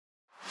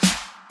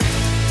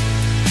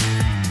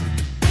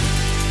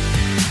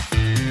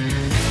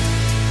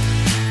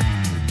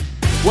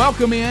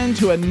Welcome in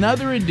to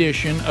another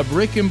edition of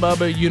Rick and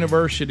Bubba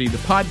University, the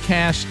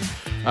podcast.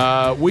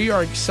 We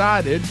are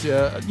excited.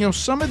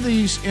 Some of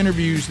these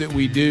interviews that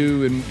we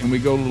do, and we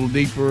go a little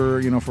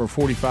deeper, for a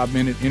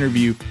 45-minute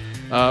interview,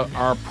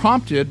 are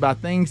prompted by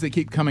things that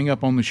keep coming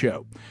up on the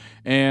show.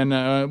 And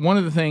one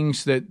of the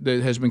things that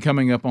has been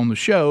coming up on the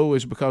show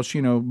is because,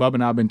 Bubba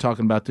and I have been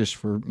talking about this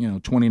for,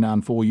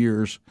 29 full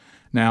years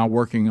now,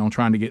 working on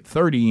trying to get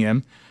 30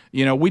 in.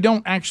 We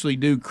don't actually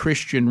do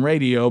Christian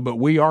radio, but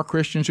we are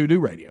Christians who do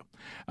radio.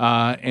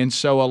 And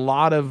so a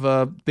lot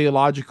of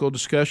theological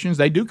discussions,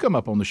 they do come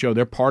up on the show.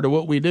 They're part of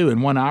what we do.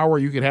 In 1 hour,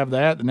 you could have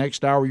that. The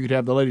next hour, you could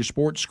have the latest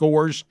sports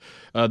scores.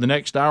 The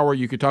next hour,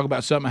 you could talk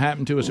about something that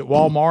happened to us at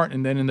Walmart.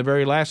 And then in the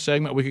very last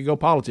segment, we could go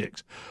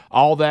politics.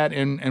 All that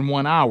in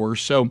 1 hour.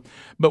 So,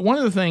 but one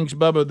of the things,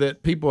 Bubba,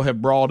 that people have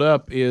brought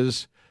up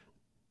is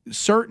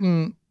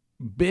certain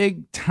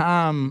big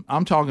time,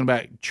 I'm talking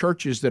about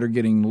churches that are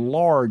getting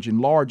large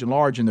and large and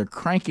large, and they're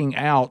cranking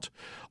out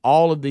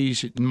all of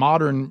these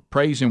modern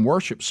praise and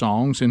worship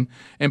songs, and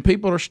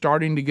people are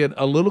starting to get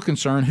a little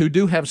concerned who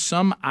do have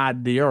some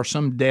idea or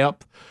some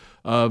depth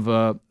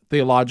of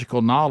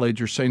theological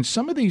knowledge, are saying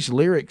some of these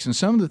lyrics and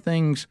some of the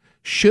things,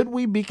 should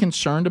we be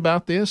concerned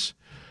about this?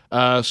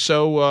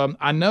 So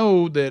I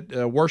know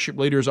that worship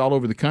leaders all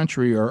over the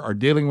country are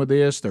dealing with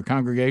this. Their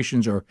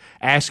congregations are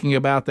asking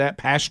about that.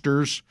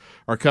 Pastors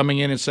are coming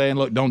in and saying,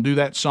 look, don't do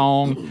that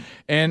song.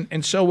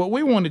 And so what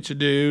we wanted to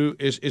do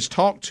is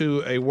talk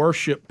to a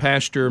worship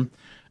pastor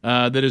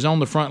that is on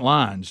the front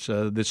lines,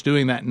 that's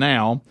doing that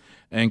now.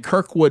 And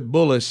Kirkwood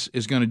Bullis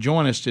is going to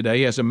join us today.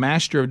 He has a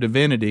Master of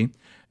Divinity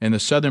in the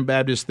Southern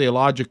Baptist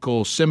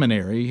Theological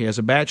Seminary. He has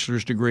a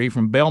bachelor's degree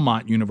from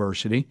Belmont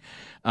University.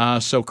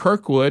 So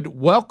Kirkwood,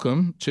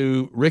 welcome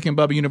to Rick and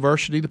Bubba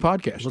University, the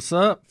podcast. What's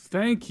up?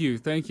 Thank you.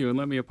 And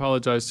let me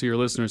apologize to your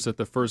listeners that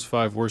the first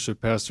 5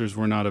 worship pastors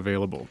were not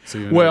available.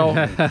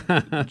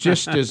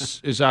 Just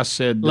as I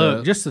said...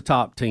 Look, just the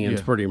top 10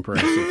 is pretty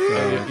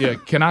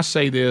impressive. Can I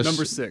say this?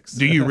 Number 6.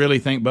 Do you really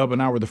think Bubba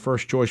and I were the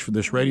first choice for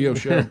this radio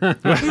show?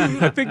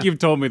 I think you've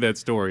told me that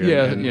story.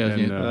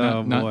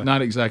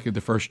 Not exactly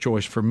the first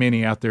choice for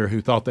many out there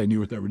who thought they knew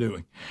what they were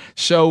doing.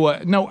 So,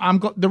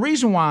 the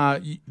reason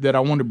why that I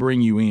want to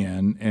bring you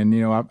in, and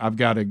I've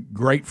got a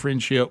great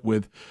friendship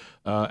with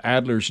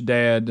Adler's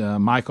dad,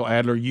 Michael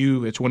Adler.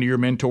 It's one of your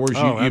mentors.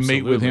 You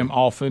meet with him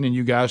often, and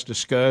you guys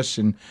discuss,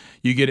 and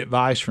you get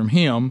advice from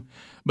him.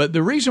 But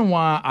the reason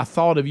why I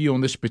thought of you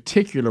on this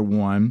particular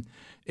one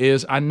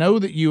is I know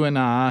that you and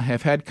I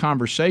have had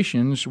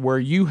conversations where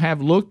you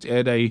have looked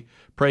at a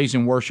praise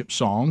and worship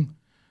song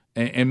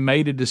and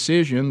made a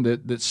decision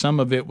that some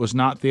of it was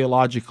not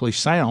theologically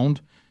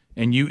sound,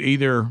 and you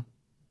either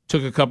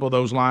took a couple of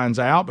those lines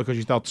out because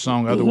you thought the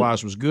song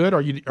otherwise was good,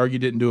 or you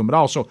didn't do them at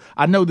all. So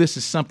I know this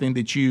is something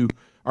that you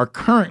are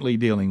currently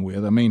dealing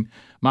with. I mean,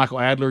 Michael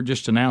Adler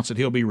just announced that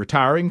he'll be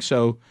retiring,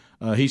 so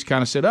he's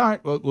kind of said, "All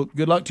right, well,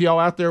 good luck to y'all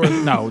out there."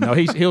 No,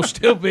 he'll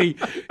still be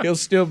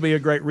a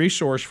great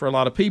resource for a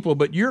lot of people.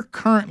 But you're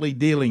currently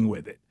dealing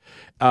with it,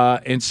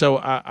 and so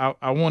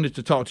I wanted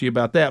to talk to you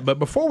about that. But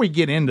before we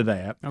get into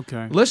that,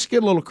 okay, let's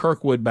get a little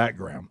Kirkwood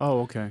background.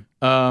 Oh, okay.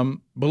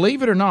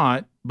 Believe it or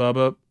not,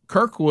 Bubba,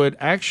 Kirkwood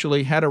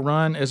actually had a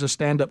run as a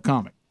stand-up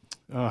comic.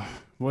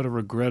 What a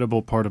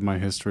regrettable part of my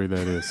history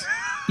that is.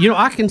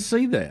 I can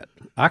see that.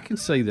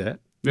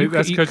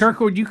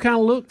 Kirkwood, you kind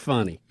of look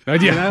funny.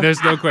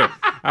 There's no question.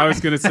 I was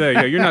going to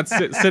say, you're not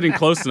sitting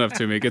close enough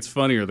to me. It gets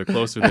funnier the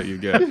closer that you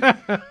get.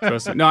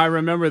 Trust me. No, I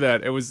remember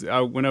that. It was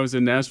when I was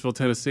in Nashville,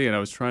 Tennessee, and I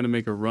was trying to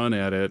make a run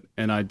at it,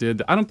 and I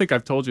did. I don't think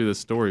I've told you this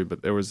story,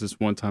 but there was this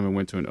one time I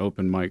went to an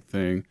open mic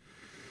thing,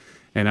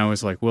 and I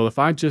was like, well, if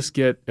I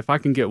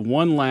can get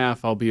one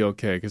laugh, I'll be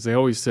okay, because they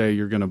always say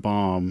you're going to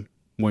bomb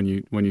when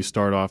you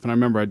start off. And I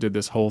remember I did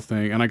this whole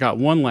thing, and I got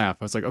one laugh.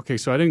 I was like, okay,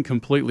 so I didn't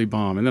completely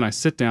bomb. And then I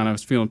sit down, I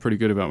was feeling pretty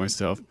good about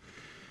myself.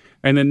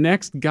 And the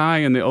next guy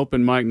in the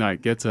open mic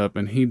night gets up,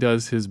 and he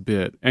does his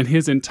bit. And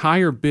his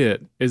entire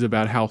bit is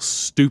about how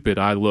stupid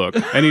I look.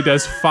 And he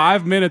does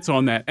 5 minutes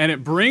on that, and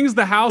it brings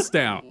the house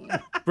down.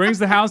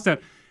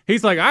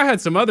 He's like, I had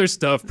some other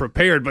stuff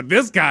prepared, but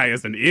this guy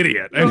is an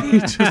idiot. And he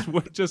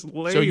just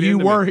laid. So you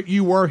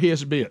were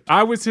his bit.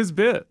 I was his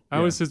bit.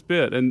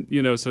 And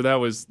so that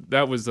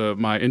was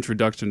my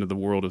introduction to the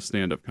world of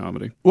stand-up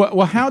comedy.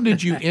 Well, how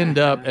did you end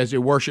up as a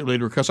worship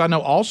leader? Because I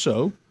know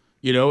also,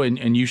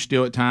 and you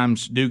still at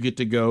times do get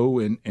to go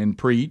and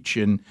preach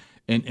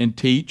and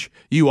teach.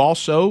 You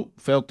also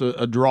felt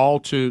a draw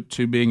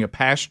to being a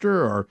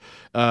pastor, or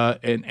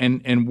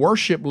and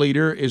worship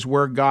leader is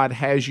where God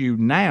has you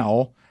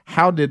now.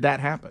 How did that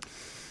happen?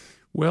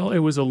 Well, it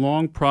was a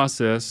long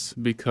process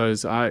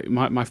because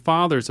my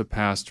father's a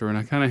pastor, and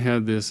I kind of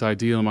had this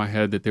idea in my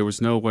head that there was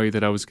no way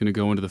that I was going to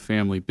go into the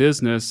family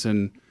business.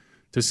 And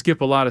to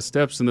skip a lot of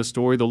steps in the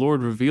story, the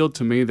Lord revealed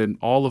to me that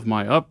all of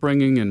my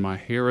upbringing and my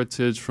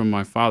heritage from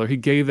my father, He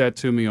gave that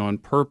to me on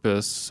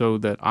purpose so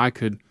that I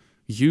could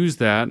use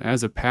that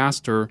as a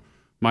pastor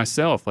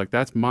myself. Like,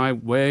 that's my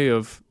way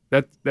of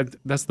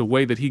that's the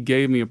way that He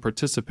gave me of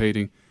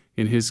participating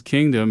in His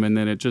kingdom. And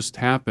then it just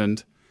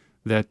happened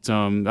that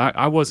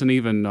I wasn't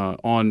even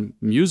on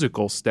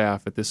musical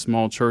staff at this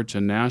small church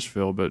in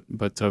Nashville,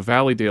 but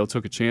Valleydale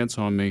took a chance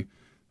on me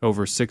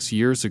over 6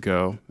 years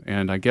ago,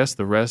 and I guess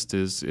the rest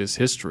is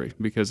history,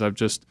 because I've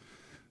just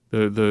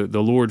the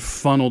Lord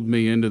funneled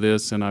me into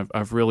this, and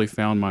I've really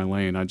found my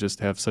lane. I just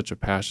have such a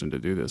passion to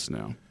do this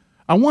now.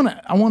 I want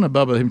to,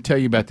 Bubba, tell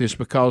you about this,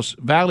 because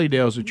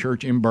Valleydale is a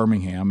church in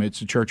Birmingham.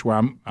 It's a church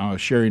where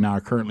Sherry and I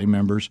are currently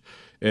members,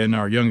 and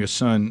our youngest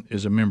son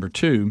is a member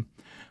too.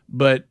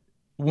 But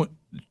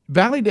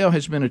Valleydale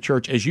has been a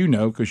church, as you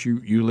know, because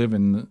you live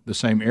in the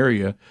same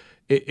area.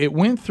 It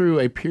went through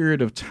a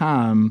period of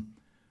time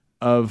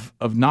of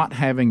not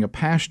having a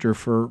pastor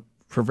for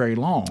very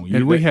long.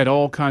 And we had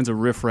all kinds of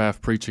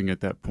riffraff preaching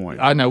at that point.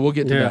 I know. We'll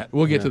get to that.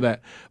 We'll get to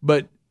that.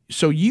 But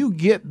so you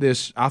get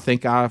this, I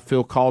think I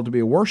feel called to be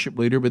a worship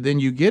leader, but then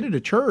you get at a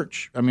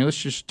church. I mean,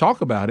 let's just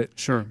talk about it.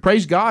 Sure.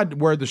 Praise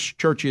God where the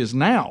church is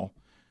now.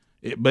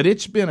 But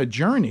it's been a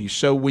journey.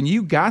 So when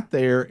you got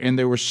there and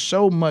there was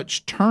so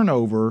much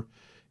turnover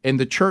and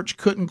the church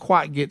couldn't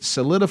quite get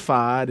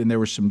solidified and there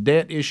were some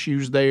debt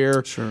issues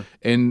there, sure,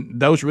 and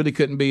those really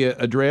couldn't be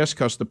addressed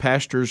because the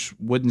pastors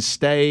wouldn't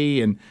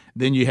stay, and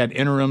then you had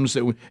interims.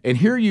 And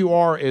here you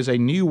are as a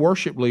new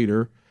worship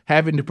leader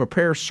having to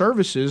prepare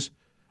services.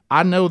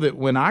 I know that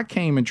when I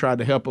came and tried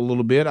to help a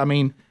little bit, I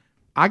mean,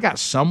 I got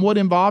somewhat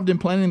involved in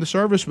planning the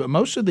service, but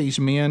most of these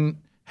men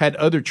had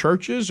other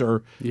churches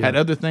or had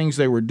other things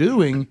they were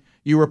doing.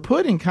 You were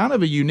put in kind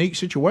of a unique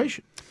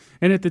situation.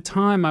 And at the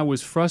time, I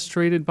was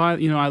frustrated by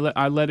it.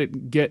 I let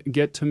it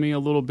get to me a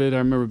little bit. I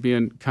remember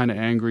being kind of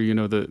angry.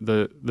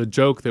 The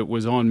joke that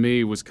was on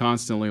me was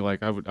constantly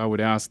like I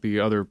would ask the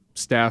other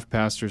staff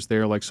pastors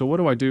there, like, so what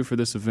do I do for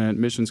this event?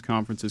 Missions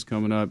conference is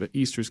coming up.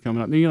 Easter's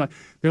coming up. And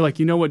they're like,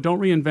 you know what? Don't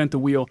reinvent the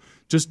wheel.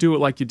 Just do it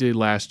like you did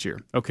last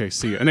year. Okay,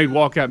 see ya. And they'd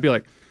walk out and be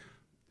like,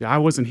 I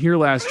wasn't here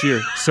last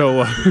year,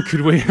 so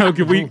could we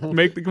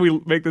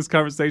make this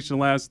conversation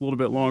last a little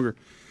bit longer?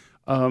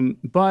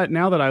 But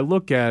now that I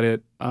look at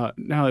it,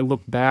 now I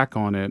look back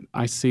on it,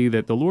 I see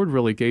that the Lord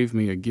really gave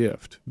me a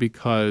gift,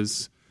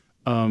 because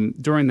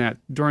during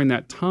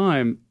that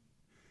time,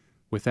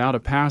 without a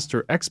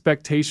pastor,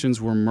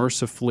 expectations were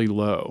mercifully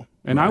low.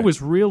 And right. I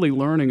was really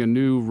learning a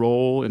new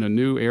role in a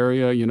new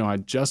area.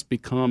 I'd just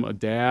become a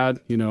dad.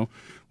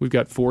 We've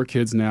got 4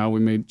 kids now. We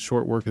made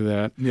short work of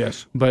that.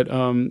 Yes. But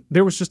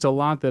there was just a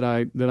lot that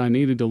I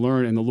needed to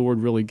learn, and the Lord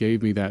really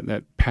gave me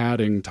that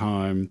padding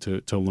time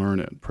to learn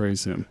it.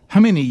 Praise Him. How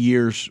many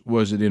years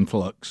was it in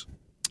flux?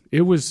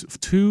 It was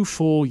 2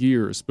 full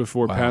years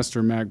before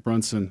Pastor Mac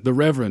Brunson, the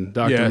Reverend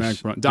Dr.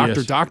 Mac Brunson,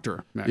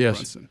 Dr. Mac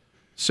Brunson.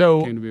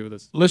 So came to be with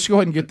us. Let's go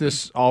ahead and get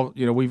this all.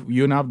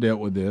 You and I've dealt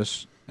with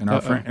this, and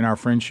our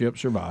friendship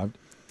survived.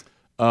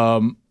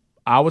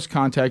 I was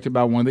contacted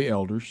by one of the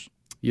elders.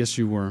 Yes,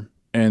 you were.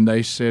 And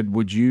they said,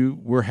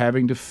 we're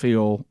having to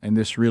fill, and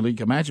this really,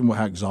 imagine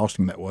how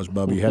exhausting that was,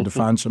 Bubba. You had to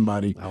find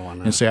somebody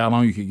and say how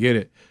long you could get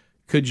it.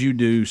 Could you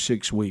do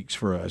 6 weeks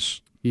for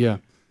us? Yeah.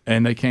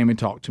 And they came and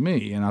talked to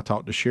me, and I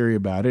talked to Sherry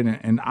about it,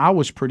 and I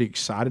was pretty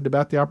excited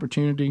about the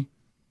opportunity,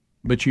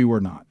 but you were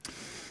not.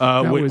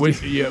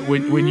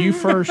 When you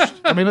first,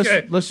 I mean,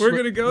 let's we're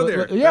going to go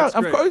there. Yeah,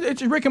 of course.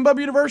 It's Rick and Bubba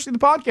University, the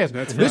podcast.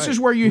 That's this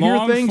is where you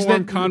hear things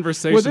that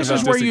conversation. Well, this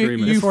is where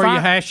you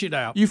hash it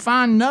out. You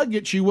find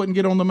nuggets you wouldn't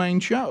get on the main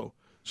show.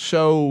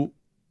 So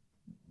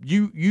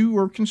you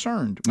were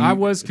concerned. I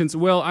was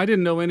concerned. Well, I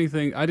didn't know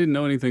anything. I didn't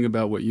know anything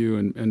about what you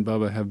and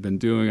Bubba have been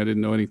doing. I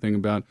didn't know anything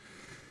about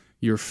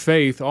your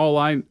faith.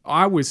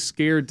 I was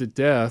scared to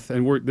death,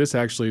 and this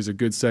actually is a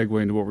good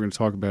segue into what we're going to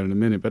talk about in a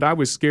minute, but I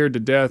was scared to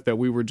death that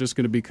we were just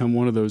going to become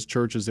one of those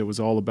churches that was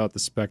all about the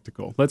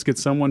spectacle. Let's get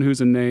someone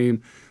who's a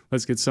name.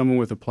 Let's get someone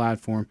with a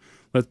platform.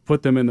 Let's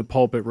put them in the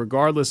pulpit,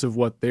 regardless of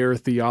what their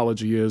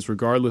theology is,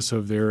 regardless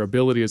of their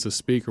ability as a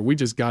speaker. We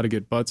just got to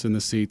get butts in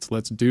the seats.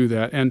 Let's do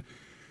that. And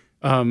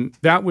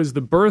that was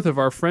the birth of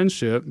our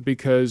friendship,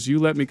 because you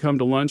let me come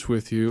to lunch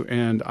with you,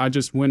 and I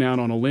just went out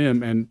on a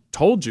limb and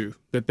told you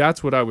that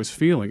that's what I was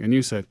feeling. And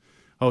you said,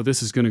 oh,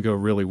 this is going to go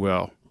really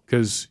well,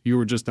 because you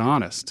were just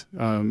honest.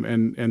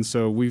 And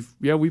so we've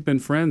been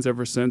friends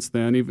ever since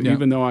then,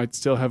 even though I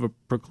still have a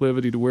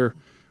proclivity to wear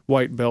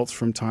white belts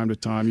from time to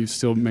time. You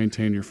still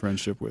maintain your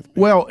friendship with me.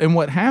 Well, and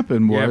what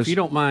happened was... if you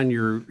don't mind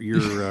your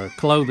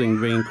clothing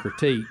being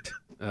critiqued...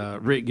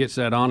 Rick gets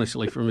that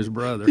honestly from his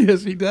brother.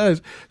 Yes, he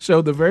does.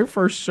 So the very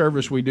first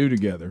service we do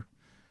together,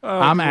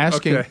 I'm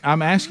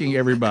asking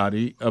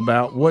everybody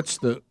about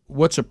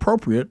what's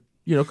appropriate.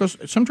 Because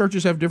some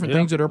churches have different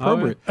things that are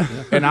appropriate. Oh,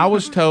 yeah. And I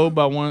was told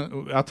by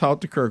I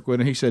talked to Kirkwood,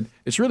 and he said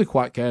it's really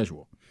quite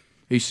casual.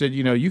 He said,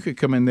 you could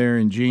come in there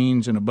in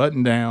jeans and a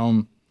button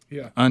down,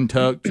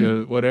 untucked,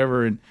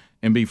 whatever,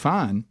 and be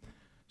fine.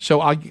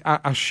 So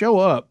I show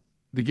up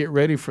to get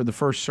ready for the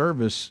first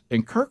service,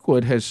 and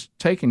Kirkwood has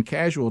taken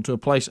casual to a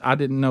place I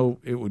didn't know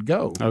it would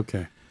go.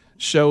 Okay.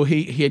 So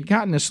he had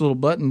gotten this little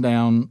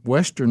button-down,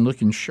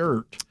 Western-looking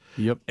shirt.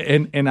 Yep.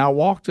 And I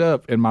walked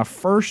up, and my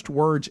first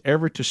words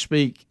ever to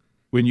speak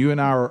when you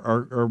and I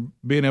are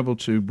being able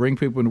to bring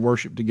people into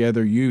worship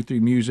together, you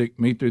through music,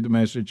 me through the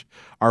message,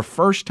 our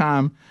first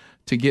time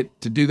to get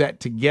to do that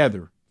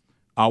together,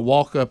 I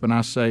walk up and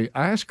I say,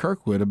 I asked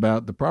Kirkwood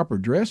about the proper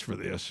dress for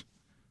this.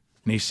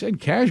 And he said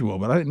casual,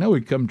 but I didn't know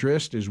he'd come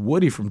dressed as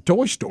Woody from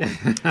Toy Story.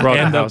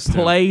 And the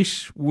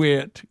place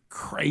went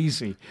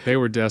crazy. They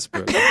were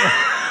desperate.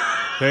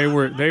 They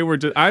were.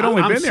 I'd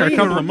only been there a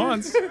couple of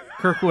months.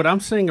 Kirkwood, I'm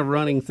seeing a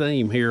running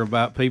theme here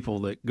about people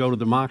that go to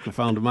the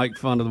microphone to make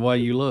fun of the way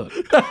you look.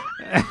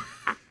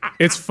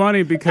 It's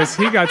funny because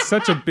he got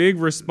such a big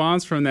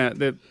response from that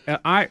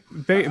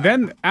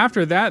then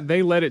after that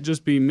they let it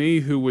just be me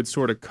who would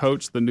sort of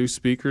coach the new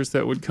speakers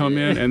that would come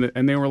in,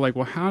 and they were like,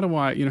 well, how do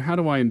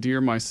I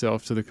endear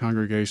myself to the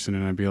congregation?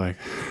 And I'd be like,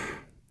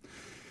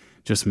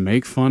 just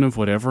make fun of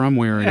whatever I'm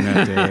wearing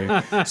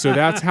that day. So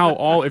that's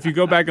how if you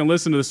go back and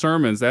listen to the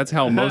sermons, that's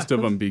how most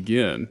of them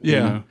begin. Yeah.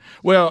 You know?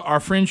 Well, our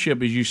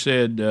friendship, as you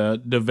said,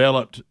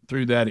 developed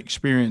through that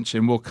experience,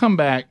 and we'll come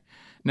back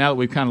now that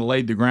we've kind of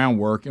laid the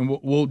groundwork, and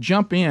we'll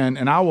jump in,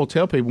 and I will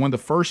tell people one of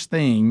the first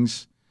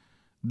things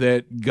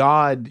that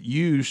God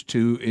used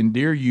to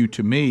endear you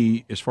to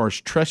me as far as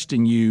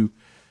trusting you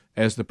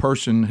as the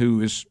person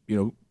who is,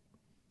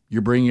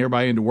 you're bringing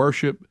everybody into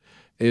worship,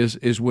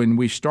 is when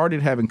we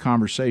started having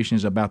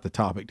conversations about the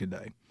topic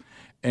today.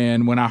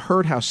 And when I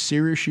heard how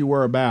serious you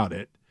were about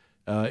it,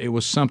 it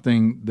was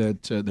something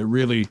that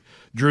really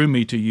drew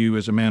me to you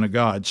as a man of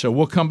God. So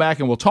we'll come back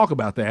and we'll talk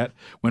about that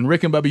when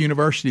Rick and Bubba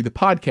University, the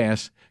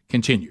podcast,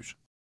 continues.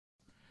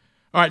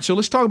 All right, so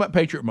let's talk about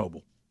Patriot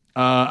Mobile.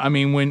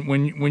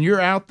 When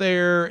you're out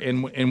there,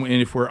 and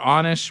if we're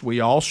honest, we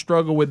all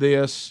struggle with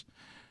this.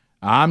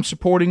 I'm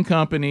supporting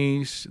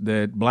companies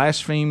that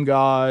blaspheme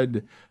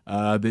God,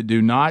 that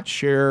do not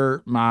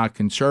share my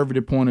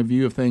conservative point of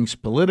view of things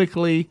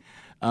politically,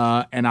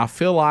 and I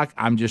feel like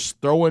I'm just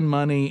throwing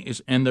money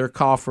in their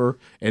coffer,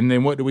 and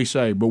then what do we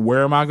say? But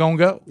where am I going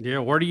to go? Yeah,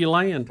 where do you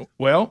land?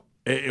 Well,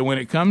 when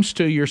it comes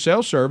to your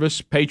cell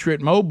service,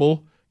 Patriot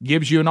Mobile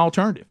gives you an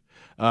alternative.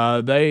 How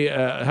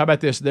about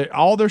this?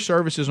 All their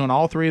services on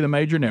all three of the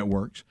major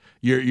networks.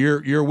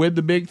 You're with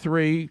the big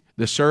three.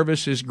 The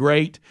service is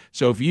great.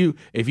 So if you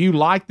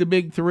like the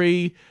big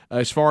three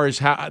as far as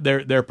how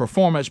their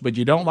performance, but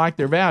you don't like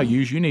their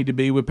values, you need to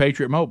be with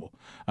Patriot Mobile.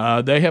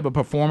 They have a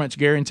performance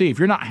guarantee. If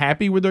you're not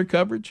happy with their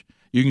coverage,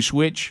 you can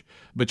switch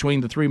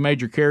between the three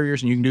major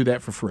carriers, and you can do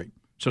that for free.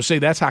 So see,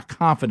 that's how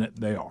confident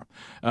they are.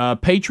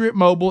 Patriot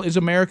Mobile is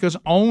America's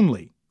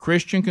only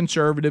Christian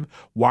conservative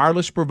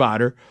wireless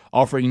provider,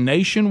 offering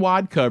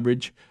nationwide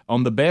coverage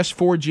on the best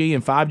 4G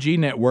and 5G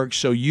networks,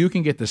 so you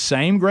can get the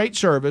same great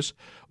service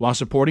while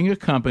supporting a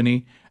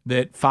company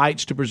that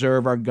fights to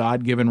preserve our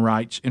God-given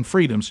rights and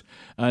freedoms.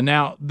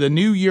 Now, the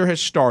new year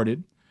has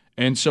started,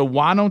 and so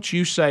why don't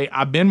you say,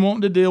 I've been wanting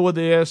to deal with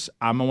this.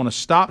 I'm going to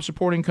stop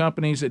supporting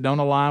companies that don't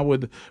align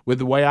with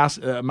the way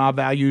my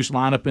values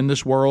line up in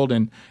this world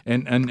and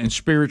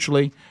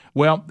spiritually.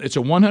 Well, it's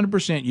a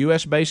 100%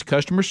 U.S.-based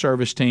customer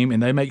service team,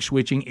 and they make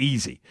switching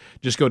easy.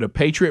 Just go to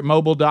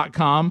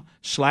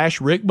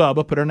patriotmobile.com/Rick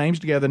Bubba. Put our names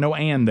together, no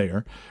and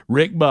there.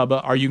 Rick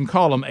Bubba, or you can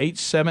call them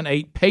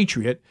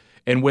 878-PATRIOT.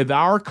 And with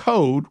our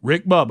code,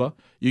 Rick Bubba,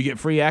 you get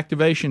free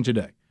activation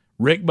today.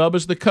 Rick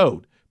Bubba's the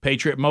code.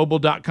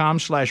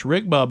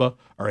 patriotmobile.com/Rick Bubba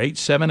or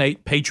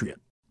 878-PATRIOT.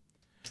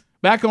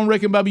 Back on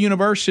Rick and Bubba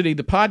University,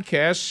 the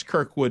podcast,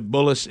 Kirkwood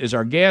Bullis is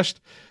our guest.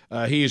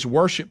 He is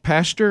worship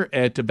pastor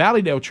at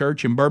Valleydale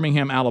Church in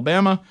Birmingham,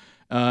 Alabama,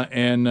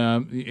 and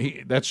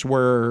that's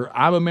where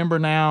I'm a member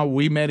now.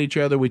 We met each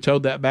other. We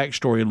told that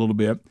backstory a little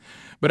bit.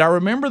 But I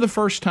remember the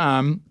first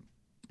time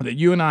that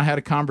you and I had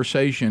a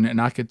conversation, and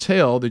I could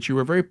tell that you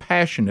were very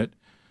passionate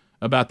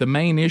about the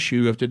main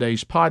issue of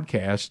today's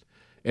podcast,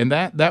 and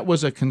that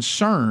was a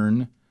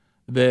concern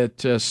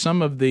that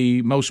some of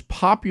the most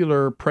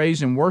popular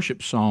praise and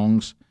worship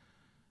songs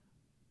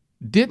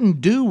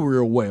didn't do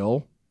real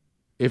well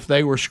if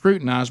they were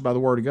scrutinized by the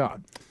Word of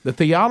God. The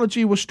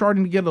theology was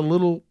starting to get a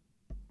little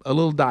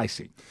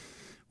dicey.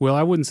 Well,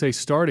 I wouldn't say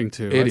starting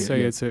to. I'd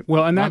say it's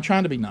well, and I'm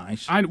trying to be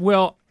nice.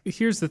 Well,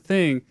 here's the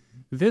thing: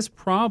 this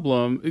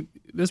problem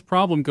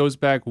goes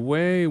back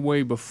way,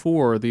 way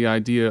before the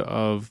idea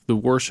of the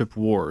worship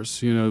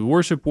wars. You know, the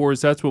worship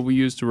wars. That's what we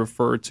used to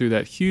refer to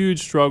that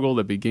huge struggle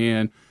that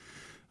began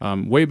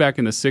way back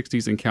in the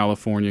 '60s in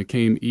California,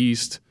 came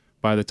east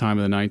by the time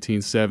of the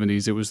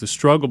 1970s. It was the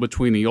struggle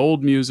between the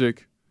old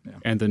music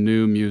and the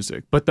new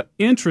music. But the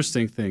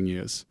interesting thing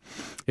is,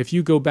 if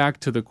you go back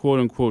to the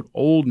quote-unquote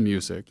old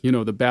music, you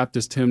know, the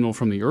Baptist hymnal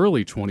from the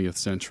early 20th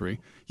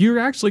century, you're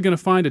actually going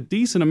to find a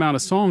decent amount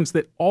of songs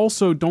that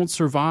also don't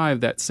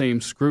survive that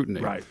same scrutiny.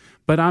 Right.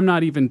 But I'm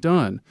not even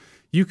done.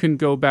 You can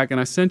go back,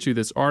 and I sent you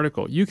this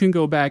article, you can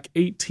go back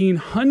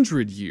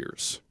 1,800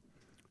 years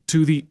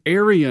to the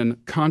Arian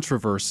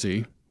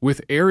controversy with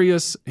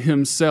Arius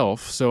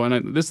himself. So,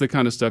 this is the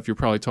kind of stuff you're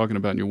probably talking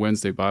about in your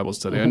Wednesday Bible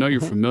study. I know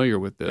you're familiar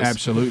with this.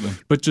 Absolutely.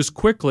 But just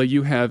quickly,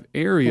 you have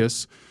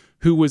Arius,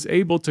 who was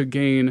able to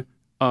gain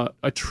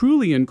a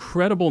truly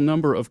incredible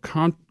number of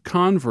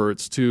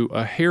converts to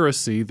a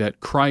heresy that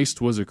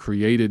Christ was a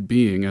created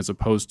being as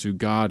opposed to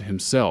God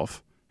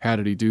himself. How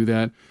did he do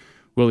that?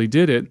 Well, he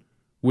did it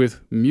with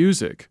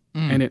music.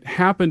 And it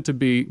happened to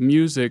be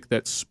music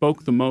that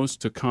spoke the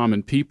most to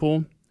common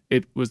people.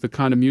 It was the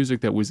kind of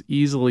music that was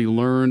easily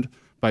learned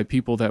by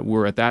people that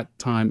were at that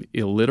time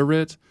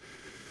illiterate.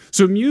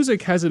 So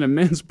music has an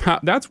immense power.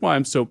 That's why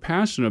I'm so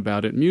passionate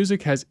about it.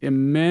 Music has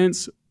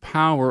immense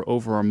power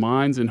over our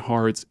minds and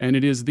hearts, and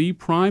it is the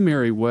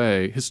primary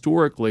way,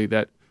 historically,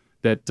 that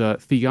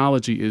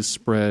theology is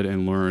spread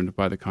and learned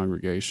by the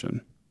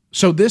congregation.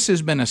 So this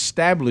has been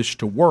established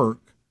to work,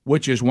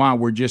 which is why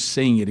we're just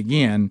seeing it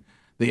again.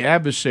 The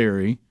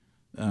adversary,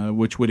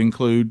 which would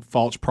include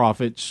false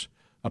prophets,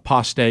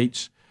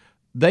 apostates,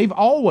 they've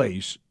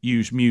always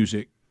used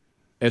music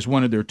as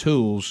one of their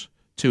tools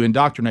to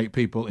indoctrinate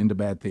people into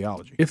bad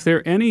theology. If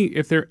there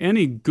are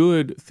any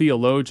good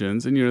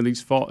theologians, and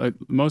these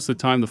most of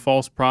the time the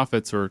false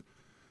prophets are,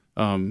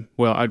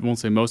 well, I won't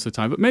say most of the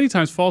time, but many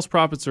times false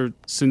prophets are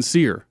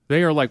sincere.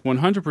 They are like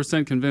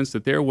 100% convinced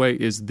that their way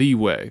is the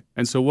way,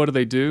 and so what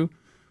do?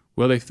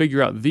 Well, they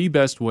figure out the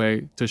best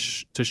way to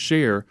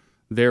share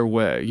their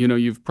way.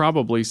 You've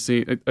probably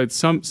seen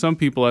some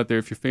people out there.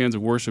 If you're fans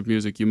of worship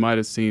music, you might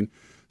have seen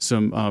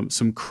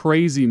some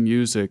crazy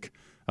music.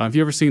 Have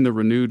you ever seen The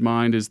Renewed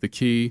Mind is the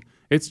Key?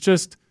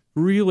 It's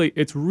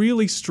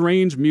really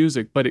strange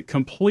music, but it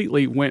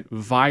completely went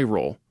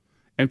viral.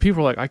 And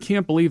people are like, I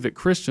can't believe that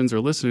Christians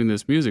are listening to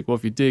this music. Well,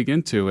 if you dig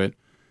into it,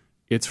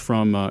 it's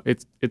from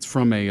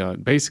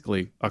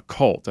basically a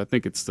cult. I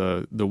think it's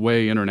the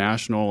Way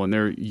International, and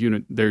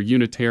they're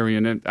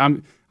Unitarian.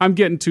 And I'm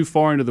getting too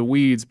far into the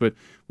weeds, but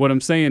what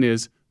I'm saying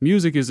is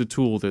music is a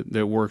tool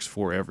that works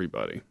for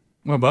everybody.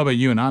 Well, Bubba,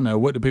 you and I know.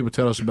 What do people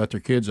tell us about their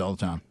kids all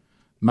the time?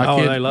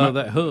 They love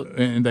that hook.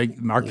 And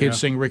our kids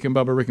sing Rick and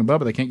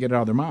Bubba. They can't get it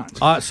out of their minds.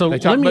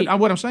 But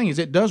what I'm saying is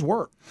it does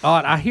work.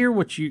 I hear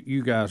what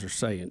you guys are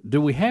saying.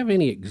 Do we have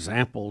any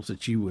examples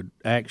that you would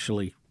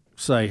actually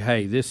say,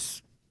 hey,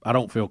 this I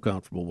don't feel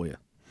comfortable with?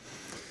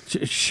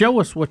 Show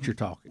us what you're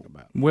talking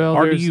about. Well,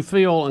 or do you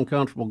feel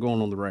uncomfortable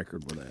going on the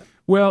record with that?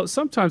 Well,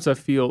 sometimes I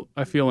feel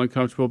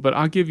uncomfortable, but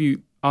I'll give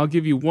you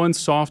one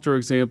softer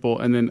example,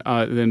 and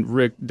then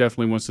Rick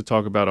definitely wants to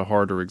talk about a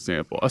harder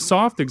example. A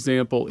soft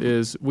example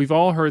is we've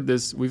all heard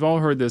this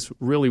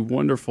really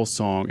wonderful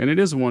song, and it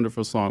is a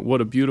wonderful song.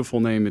 What a beautiful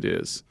name it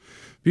is.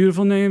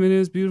 Beautiful name it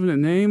is, beautiful.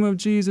 In the name of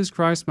Jesus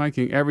Christ, my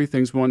King,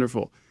 everything's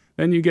wonderful.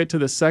 Then you get to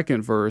the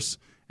second verse,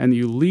 and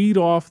you lead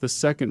off the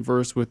second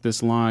verse with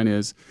this line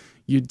is,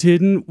 you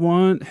didn't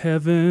want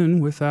heaven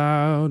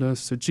without us,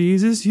 so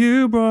Jesus,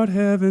 you brought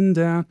heaven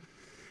down.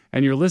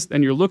 And you're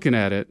looking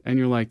at it, and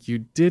you're like, you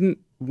didn't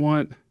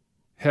want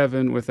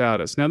heaven without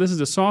us. Now, this is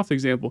a soft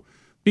example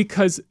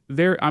because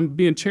I'm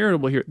being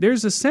charitable here.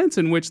 There's a sense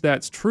in which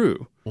that's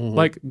true. Mm-hmm.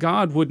 Like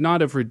God would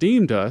not have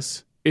redeemed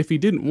us if he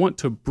didn't want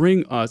to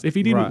bring us,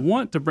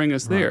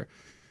 there.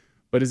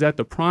 But is that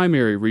the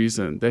primary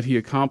reason that he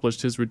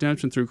accomplished his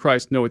redemption through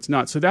Christ? No, it's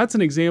not. So that's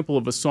an example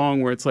of a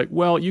song where it's like,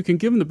 well, you can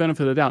give him the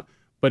benefit of the doubt,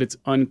 but it's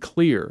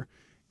unclear.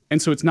 And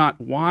so it's not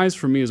wise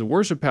for me as a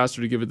worship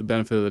pastor to give it the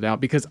benefit of the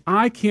doubt because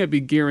I can't be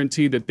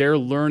guaranteed that they're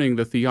learning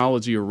the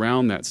theology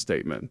around that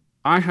statement.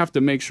 I have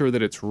to make sure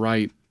that it's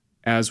right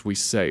as we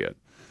say it.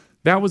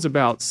 That was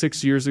about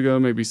 6 years ago,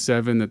 maybe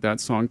 7, that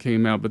song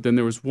came out. But then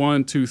there was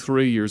 1, 2,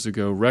 3 years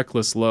ago,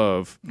 Reckless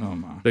Love,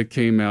 that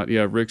came out.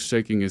 Yeah, Rick's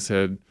shaking his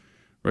head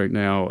right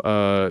now.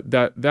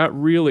 That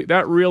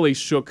really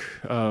shook.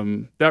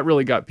 That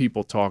really got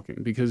people talking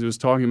because it was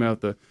talking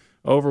about the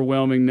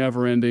overwhelming,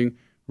 never-ending,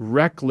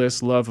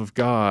 reckless love of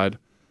God.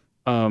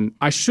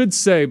 I should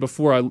say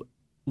before I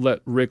let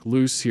Rick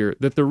loose here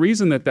that the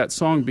reason that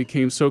song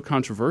became so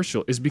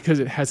controversial is because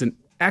it has an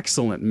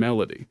excellent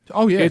melody.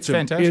 Oh yeah, it's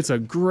fantastic. It's a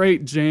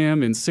great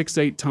jam in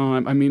 6/8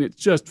 time. I mean, it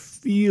just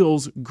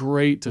feels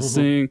great to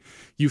sing.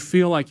 You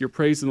feel like you're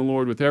praising the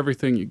Lord with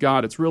everything you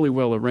got. It's really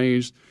well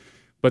arranged.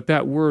 But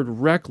that word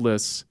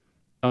reckless,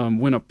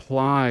 when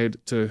applied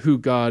to who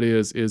God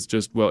is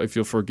just, well, if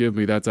you'll forgive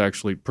me, that's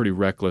actually pretty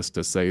reckless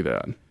to say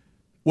that.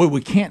 Well,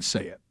 we can't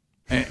say it,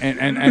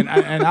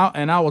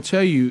 and I will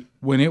tell you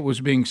when it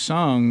was being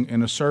sung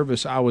in a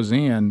service I was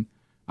in.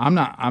 I'm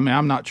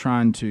not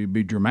trying to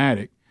be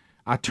dramatic.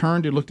 I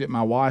turned and looked at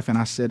my wife and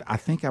I said, I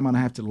think I'm going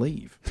to have to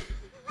leave,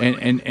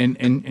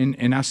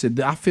 and I said,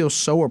 I feel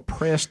so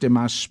oppressed in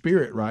my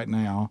spirit right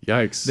now.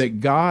 Yikes! That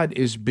God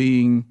is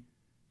being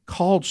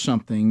called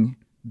something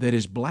that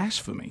is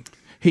blasphemy.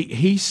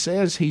 He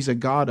says he's a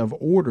God of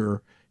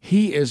order.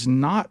 He is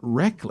not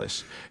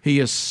reckless. He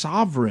is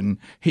sovereign.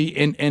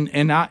 And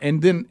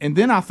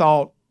then I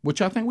thought,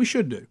 which I think we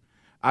should do.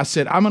 I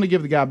said, I'm going to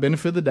give the guy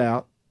benefit of the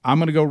doubt. I'm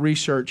going to go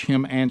research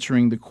him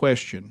answering the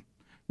question.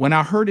 When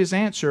I heard his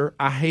answer,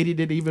 I hated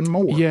it even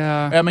more.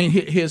 Yeah. I mean,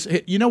 his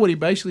you know what he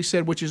basically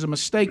said, which is a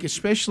mistake,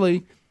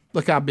 especially,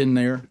 look, I've been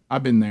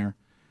there.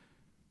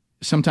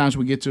 Sometimes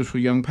we get this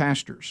with young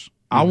pastors.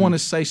 I want to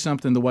say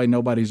something the way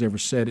nobody's ever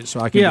said it, so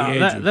I can be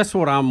edgy. That's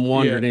what I'm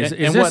wondering. Yeah.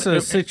 Is this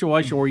a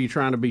situation where you're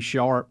trying to be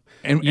sharp?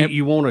 And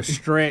you want to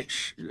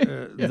stretch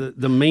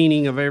the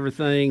meaning of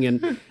everything,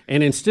 and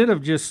instead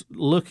of just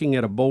looking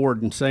at a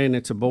board and saying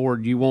it's a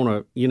board, you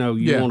want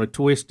to want to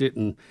twist it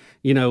and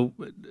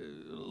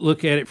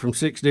look at it from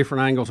 6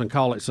 different angles and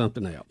call it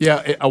something else.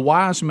 Yeah, a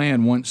wise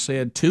man once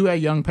said to a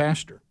young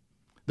pastor,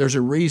 "There's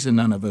a reason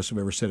none of us have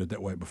ever said it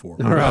that way before.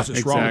 Because it's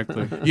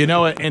exactly.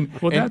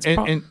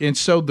 wrong." And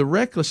so the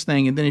reckless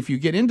thing, and then if you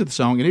get into the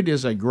song, and it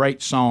is a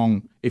great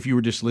song if you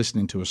were just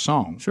listening to a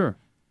song. Sure.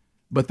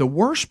 But the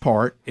worst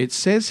part, it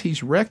says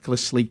he's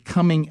recklessly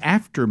coming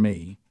after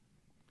me.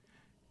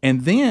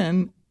 And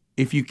then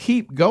if you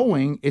keep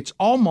going, it's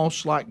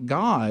almost like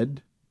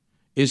God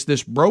is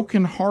this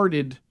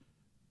broken-hearted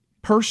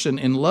person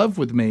in love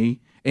with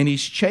me, and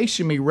he's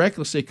chasing me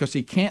recklessly because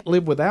he can't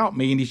live without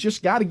me, and he's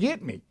just got to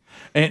get me.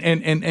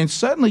 And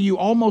suddenly you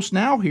almost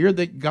now hear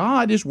that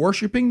God is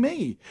worshiping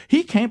me.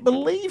 He can't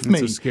believe me.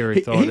 That's a scary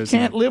thought, He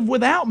can't live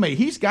without me.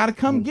 He's got to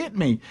come get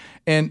me.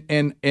 And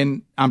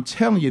I'm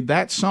telling you,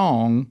 that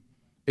song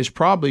is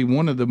probably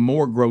one of the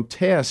more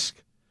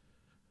grotesque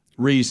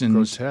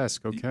reasons.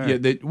 Grotesque,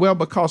 okay. Yeah,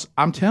 because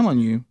I'm telling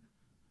you,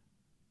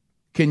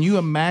 can you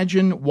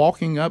imagine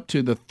walking up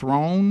to the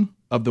throne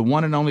of the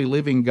one and only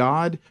living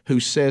God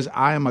who says,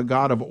 I am a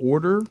God of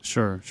order?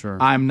 Sure.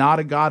 I am not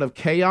a God of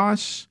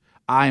chaos.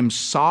 I am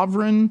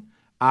sovereign.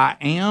 I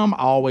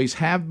always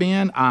have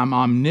been. I'm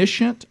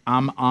omniscient.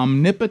 I'm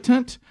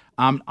omnipotent.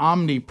 I'm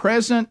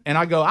omnipresent. And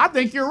I go, I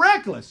think you're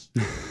reckless.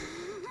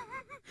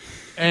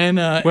 And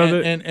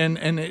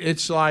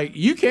it's like,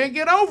 you can't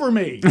get over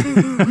me.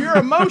 Your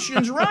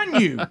emotions run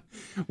you.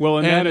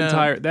 Well, that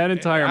entire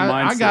mindset.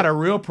 I got a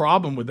real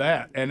problem with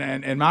that,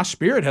 and my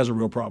spirit has a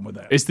real problem with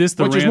that. Is this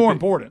the which rant is more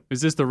important?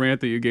 Is this the rant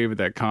that you gave at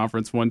that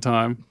conference one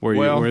time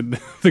where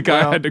the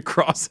guy had to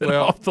cross it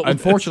off the list?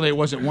 Unfortunately, it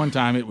wasn't one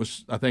time. It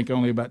was, I think,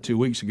 only about 2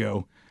 weeks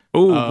ago.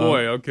 Oh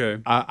boy,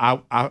 okay.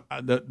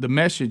 The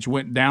message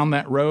went down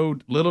that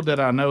road. Little did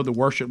I know the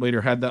worship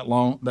leader had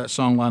that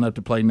song lined up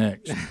to play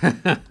next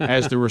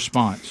as the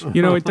response.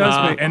 It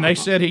does make. And they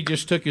said he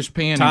just took his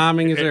pen.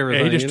 Timing is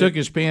everything. He just took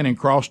his pen and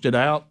crossed it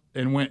out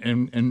and went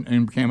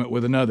and came up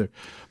with another.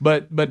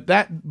 But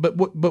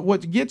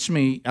what gets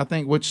me, I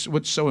think,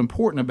 what's so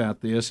important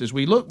about this is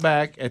we look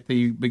back at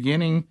the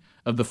beginning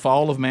of the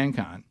fall of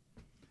mankind,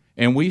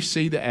 and we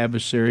see the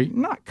adversary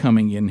not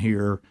coming in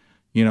here,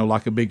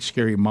 like a big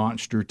scary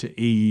monster to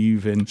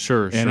Eve, and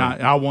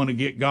I want to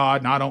get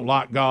God, and I don't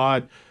like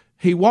God.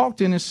 He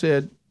walked in and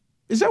said,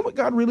 "Is that what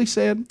God really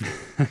said?"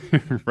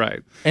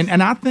 Right.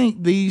 And I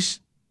think these,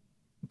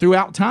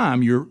 throughout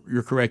time,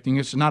 you're correcting.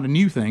 It's not a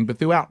new thing, but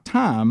throughout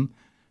time,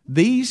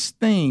 these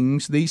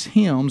things, these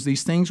hymns,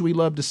 these things we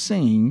love to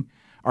sing,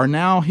 are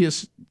now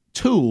His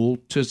tool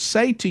to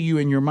say to you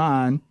in your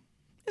mind,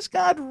 "Is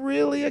God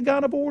really a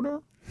God of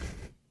order?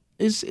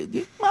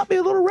 It might be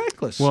a little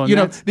reckless." Well,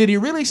 did He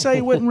really say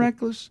He wasn't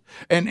reckless?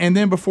 And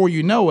then before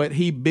you know it,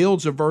 He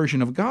builds a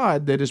version of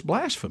God that is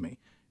blasphemy.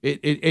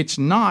 It's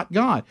not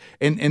God.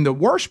 And the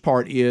worst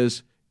part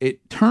is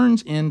it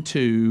turns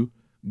into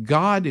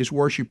God is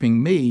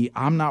worshiping me,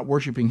 I'm not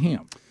worshiping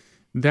Him.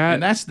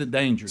 And that's the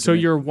danger. So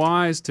you're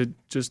wise to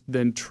just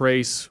then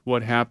trace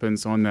what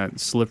happens on that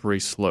slippery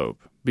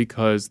slope,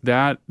 because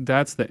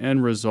that's the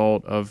end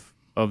result of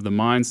the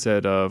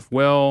mindset of,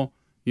 well,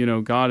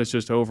 God is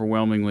just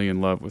overwhelmingly in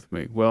love with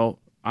me. Well,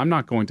 I'm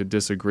not going to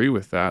disagree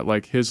with that.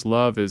 Like, His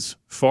love is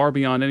far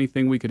beyond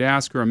anything we could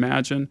ask or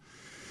imagine.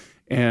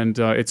 And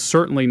it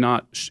certainly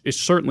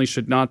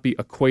should not be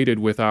equated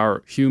with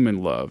our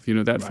human love.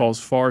 That falls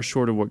far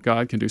short of what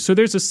God can do. So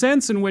there's a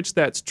sense in which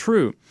that's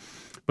true.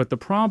 But the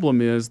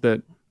problem is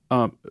that,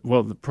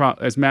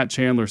 as Matt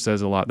Chandler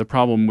says a lot, the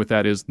problem with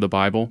that is the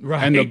Bible.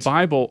 Right. And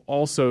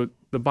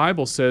the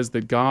Bible says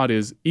that God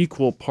is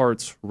equal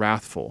parts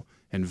wrathful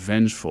and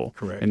vengeful.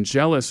 Correct. And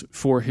jealous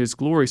for His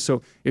glory.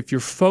 So if you're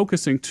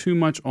focusing too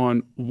much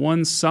on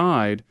one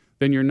side,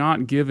 then you're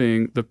not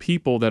giving the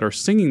people that are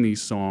singing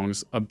these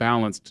songs a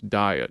balanced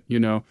diet.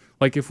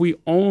 Like if we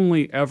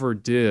only ever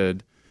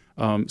did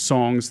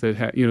songs that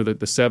had, the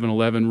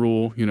 7-11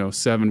 rule,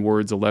 7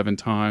 words 11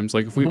 times.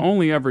 Like if we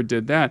only ever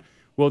did that,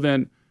 well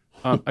then,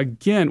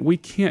 again, we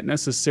can't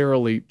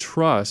necessarily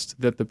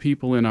trust that the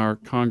people in our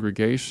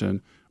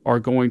congregation are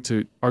going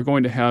to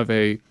have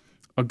a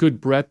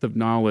good breadth of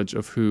knowledge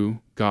of who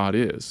God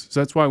is. So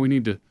that's why we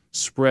need to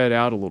spread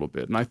out a little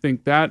bit. And I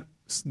think that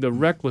the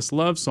Reckless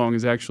Love song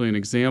is actually an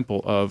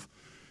example of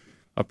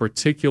a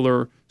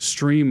particular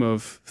stream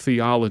of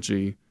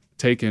theology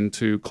taken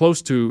to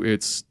close to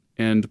its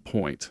end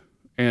point.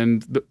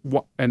 And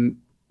what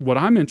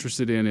I'm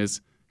interested in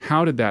is,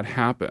 how did that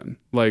happen?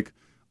 Like,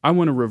 I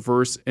want to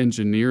reverse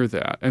engineer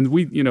that. And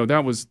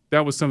that was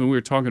something we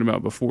were talking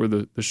about before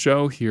the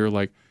show here.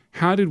 Like,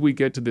 how did we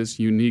get to this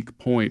unique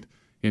point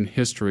in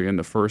history in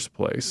the first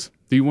place?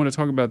 Do you want to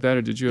talk about that,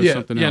 or did you have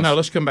something else? Yeah, no,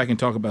 let's come back and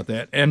talk about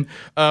that. And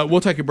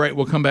we'll take a break.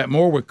 We'll come back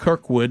more with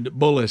Kirkwood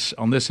Bullis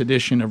on this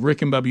edition of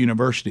Rick and Bubba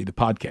University, the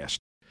podcast.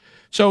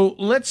 So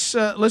let's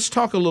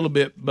talk a little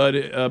bit,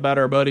 about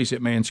our buddies at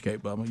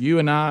Manscaped, Bubba. You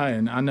and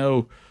I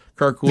know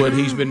Kirkwood.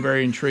 He's been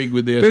very intrigued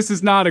with this. This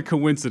is not a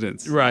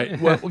coincidence, right?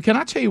 Well, can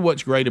I tell you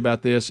what's great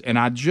about this? And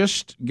I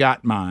just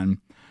got mine.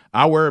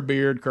 I wear a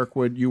beard,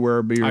 Kirkwood. You wear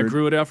a beard. I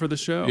grew it out for the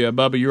show. Yeah,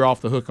 Bubba, you're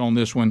off the hook on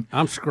this one.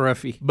 I'm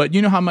scruffy. But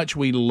you know how much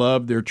we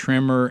love their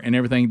trimmer and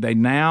everything. They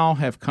now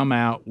have come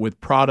out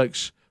with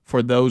products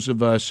for those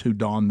of us who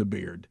don the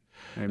beard.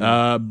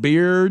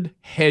 Beard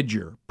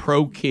Hedger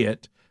Pro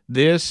Kit.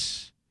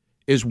 This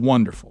is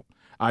wonderful.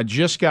 I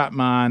just got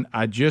mine.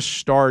 I just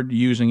started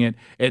using it.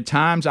 At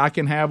times, I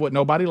can have what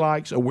nobody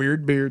likes, a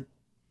weird beard.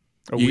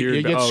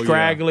 It gets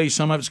scraggly.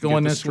 Some of it's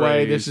going this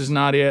way. This is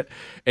not it.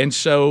 And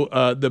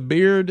so the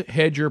Beard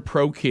Hedger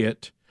Pro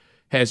Kit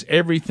has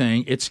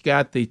everything. It's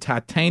got the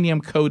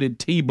titanium-coated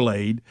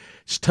T-blade.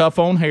 It's tough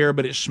on hair,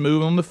 but it's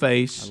smooth on the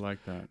face. I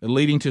like that.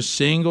 Leading to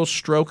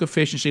single-stroke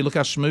efficiency. Look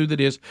how smooth it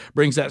is.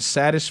 Brings that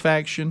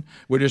satisfaction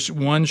with just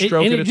one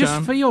stroke at a time. And it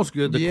just feels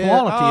good. The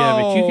quality of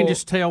it, you can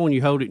just tell when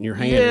you hold it in your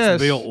hand.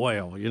 It's built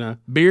well, you know.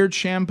 Beard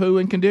shampoo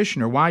and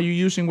conditioner. Why are you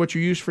using what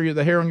you use for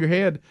the hair on your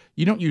head?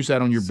 You don't use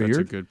that on your beard. That's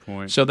a good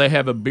point. So they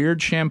have a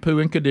beard shampoo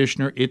and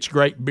conditioner. It's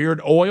great.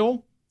 Beard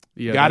oil.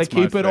 Yeah, got to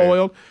keep it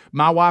oiled.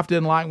 My wife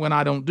didn't like when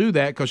I don't do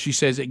that because she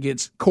says it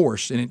gets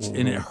coarse and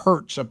it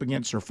hurts up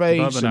against her face.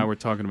 Bubba and I were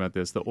talking about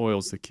this. The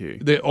oil's the key.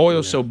 The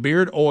oil, so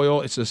beard oil,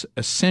 it's an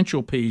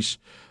essential piece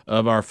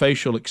of our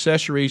facial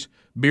accessories.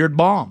 Beard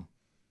balm.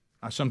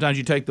 Sometimes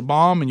you take the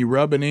balm and you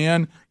rub it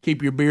in,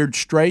 keep your beard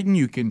straightened.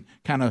 You can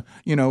kind of,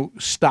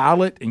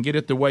 style it and get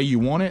it the way you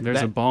want it.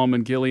 There's a balm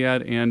in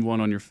Gilead and one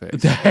on your face.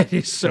 That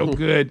is so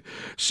good.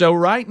 So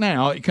right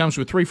now, it comes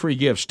with 3 free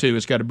gifts, too.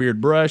 It's got a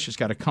beard brush, it's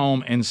got a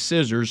comb, and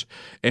scissors.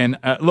 And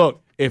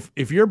look,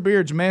 if your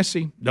beard's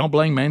messy, don't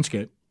blame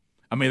Manscaped.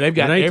 I mean, they've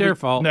got It ain't their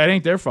fault. That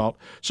ain't their fault.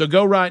 So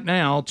go right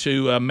now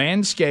to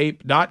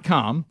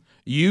manscaped.com.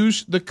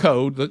 Use the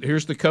code.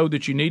 Here's the code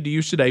that you need to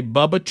use today,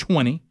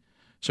 Bubba20.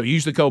 So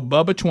use the code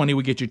Bubba20.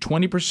 We get you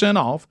 20%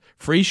 off,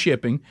 free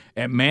shipping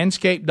at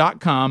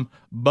manscaped.com,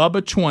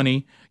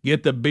 Bubba20.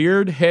 Get the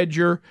Beard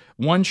Hedger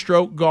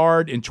one-stroke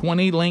guard and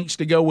 20 links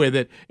to go with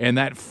it, and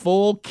that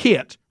full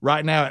kit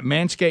right now at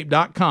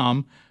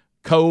manscaped.com,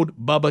 code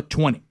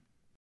Bubba20.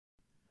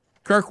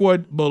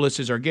 Kirkwood Bullis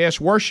is our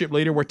guest worship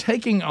leader. We're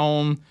taking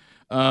on,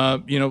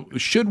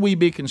 should we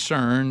be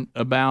concerned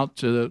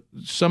about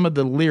some of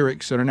the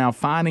lyrics that are now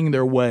finding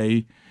their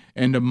way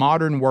into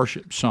modern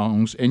worship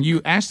songs? And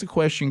you asked the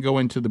question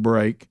going to the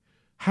break,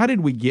 how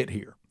did we get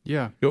here?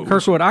 Yeah.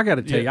 Kirkwood, I got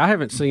to tell you, I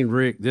haven't seen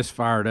Rick this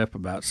fired up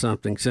about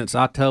something since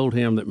I told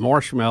him that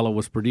Marshmallow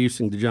was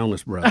producing the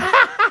Jonas Brothers.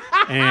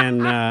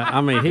 And,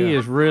 he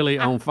is really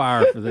on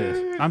fire for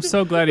this. I'm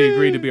so glad he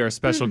agreed to be our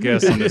special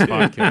guest on this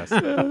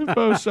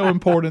podcast. So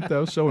important,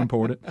 though. So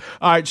important.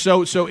 All right.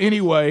 So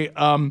anyway,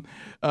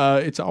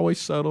 it's always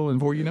subtle and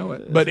before you know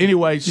it. But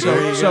anyway,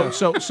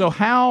 so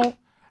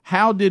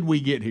how did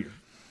we get here?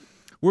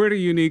 We're at a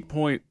unique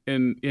point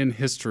in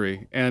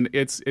history, and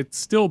it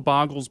still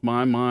boggles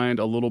my mind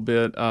a little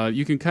bit.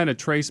 You can kind of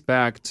trace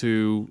back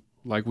to,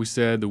 like we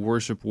said, the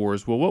worship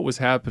wars. Well, what was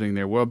happening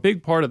there? Well, a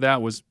big part of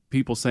that was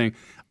people saying,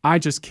 I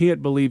just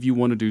can't believe you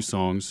want to do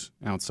songs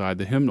outside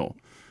the hymnal.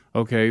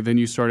 Okay, then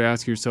you start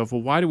asking yourself,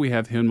 well, why do we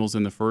have hymnals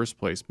in the first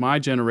place? My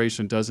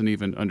generation doesn't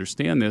even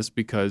understand this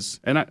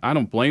because, and I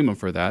don't blame them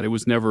for that, it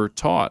was never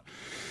taught.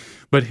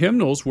 But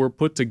hymnals were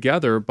put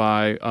together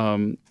by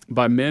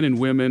men and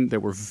women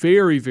that were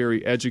very,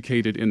 very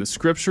educated in the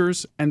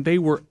scriptures, and they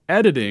were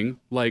editing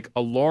like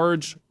a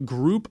large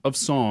group of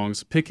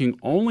songs, picking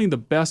only the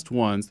best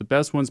ones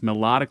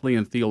melodically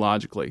and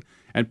theologically,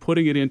 and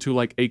putting it into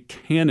like a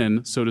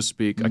canon, so to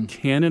speak, a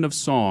canon of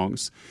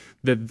songs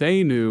that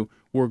they knew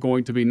were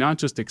going to be not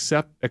just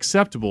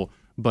acceptable,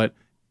 but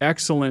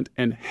excellent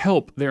and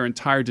help their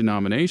entire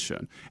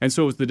denomination. And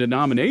so it was the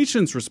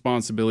denomination's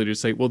responsibility to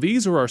say, well,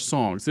 these are our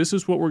songs. This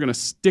is what we're going to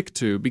stick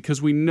to because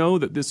we know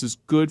that this is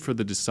good for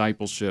the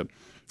discipleship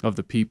of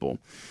the people.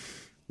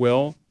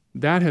 Well,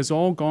 that has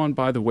all gone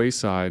by the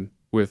wayside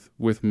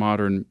with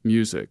modern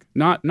music.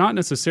 Not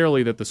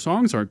necessarily that the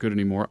songs aren't good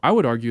anymore. I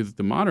would argue that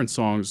the modern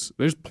songs,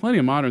 there's plenty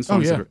of modern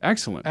songs that are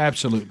excellent.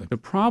 Absolutely. The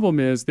problem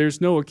is there's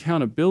no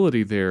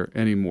accountability there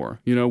anymore.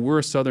 We're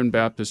a Southern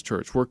Baptist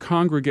church. We're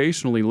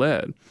congregationally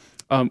led.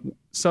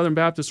 Southern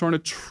Baptists aren't a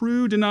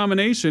true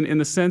denomination in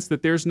the sense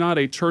that there's not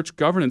a church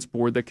governance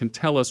board that can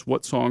tell us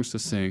what songs to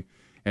sing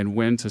and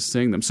when to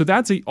sing them. So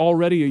that's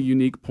already a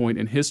unique point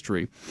in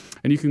history.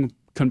 And you can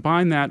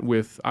combine that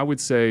with, I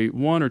would say,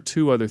 one or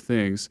two other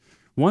things.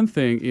 One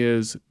thing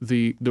is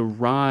the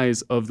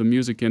rise of the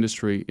music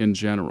industry in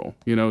general.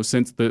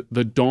 Since the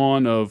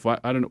dawn of, I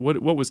don't know,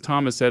 what was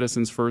Thomas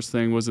Edison's first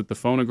thing? Was it the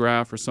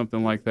phonograph or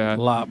something like that?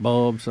 Light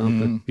bulb,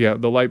 something. Yeah,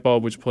 the light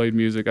bulb which played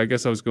music. I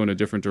guess I was going a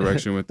different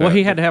direction with that. Well,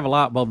 he had to have a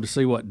light bulb to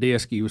see what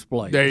disc he was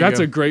playing. That's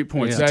a great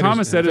point. Yeah. So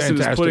Thomas Edison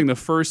fantastic. is putting the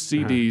first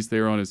CDs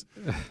there on his...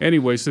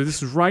 Anyway, so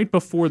this is right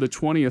before the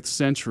 20th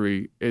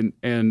century,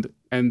 and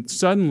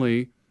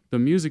suddenly the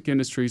music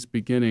industry is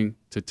beginning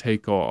to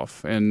take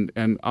off. And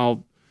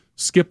I'll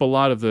skip a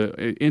lot of the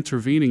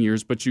intervening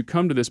years, but you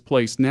come to this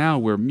place now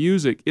where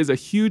music is a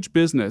huge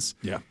business,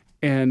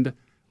 and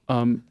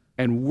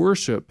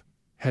worship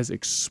has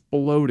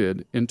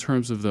exploded in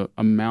terms of the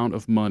amount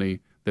of money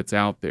that's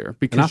out there.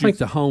 Because I think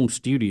the home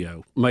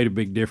studio made a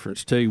big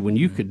difference too. When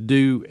you could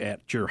do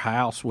at your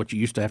house what you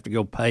used to have to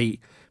go pay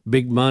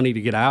big money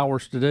to get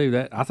hours to do,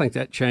 that I think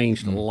that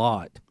changed a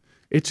lot.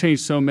 It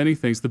changed so many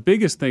things. The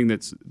biggest thing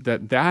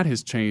that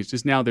has changed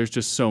is now there's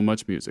just so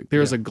much music.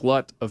 There's a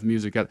glut of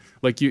music.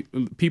 Like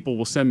people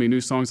will send me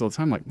new songs all the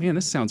time. Like, man,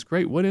 this sounds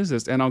great. What is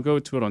this? And I'll go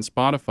to it on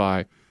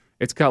Spotify.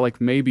 It's got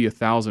like maybe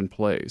 1,000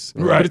 plays,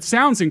 but it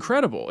sounds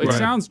incredible. It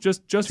sounds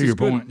just to as your good.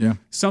 Point, yeah.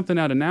 Something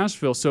out of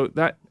Nashville. So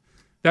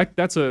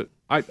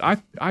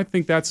I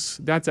think that's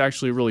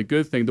actually a really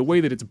good thing. The way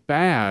that it's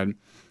bad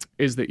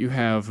is that you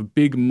have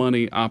big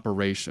money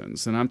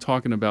operations, and I'm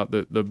talking about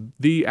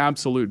the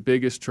absolute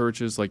biggest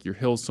churches like your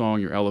Hillsong,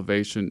 your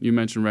Elevation. You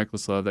mentioned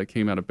Reckless Love, that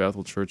came out of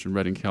Bethel Church in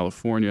Redding,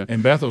 California.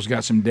 And Bethel's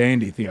got some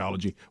dandy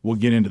theology. We'll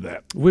get into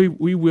that. We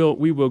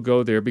will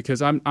go there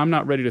because I'm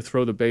not ready to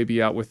throw the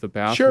baby out with the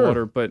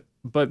bathwater.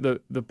 But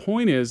the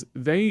point is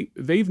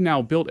they've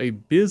now built a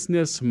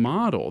business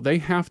model. They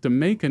have to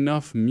make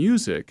enough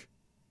music,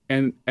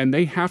 and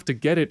they have to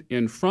get it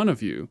in front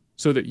of you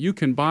so that you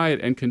can buy it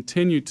and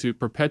continue to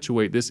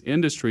perpetuate this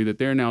industry that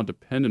they're now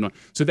dependent on.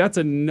 So that's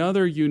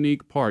another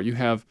unique part. You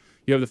have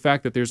the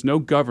fact that there's no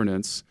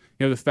governance.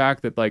 You have the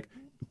fact that like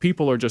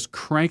people are just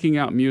cranking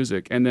out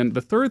music. And then the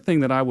third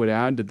thing that I would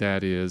add to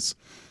that is,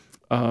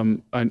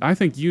 and I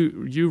think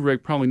you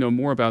Rick probably know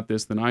more about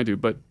this than I do,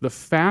 but the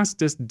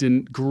fastest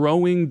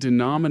growing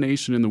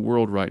denomination in the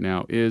world right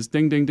now is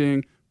ding ding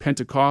ding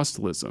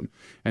Pentecostalism,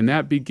 and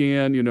that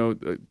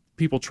began.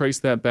 People trace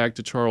that back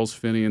to Charles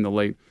Finney in the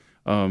late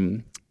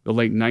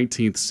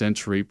 19th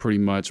century, pretty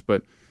much.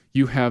 But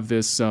you have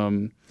this,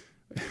 in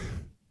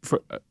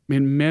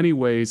many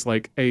ways,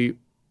 like a,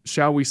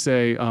 shall we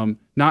say,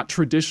 not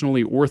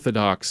traditionally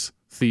orthodox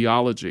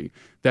theology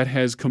that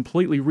has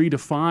completely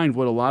redefined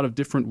what a lot of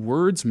different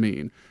words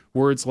mean.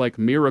 Words like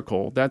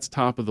miracle, that's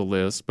top of the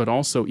list, but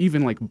also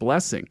even like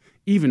blessing,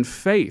 even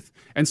faith.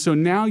 And so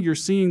now you're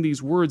seeing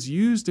these words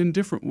used in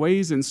different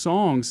ways in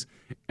songs,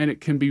 and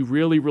it can be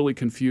really, really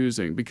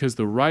confusing because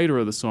the writer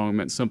of the song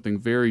meant something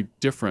very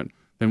different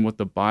than what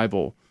the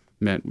Bible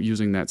meant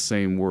using that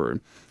same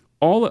word.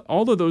 All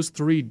of those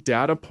three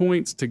data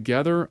points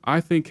together,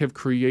 I think, have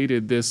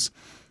created this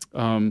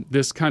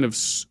kind of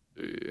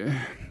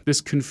this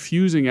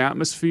confusing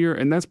atmosphere,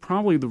 and that's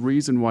probably the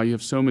reason why you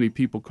have so many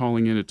people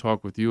calling in to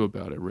talk with you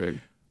about it, Rick.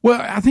 Well,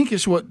 I think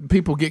it's what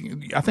people get.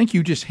 I think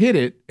you just hit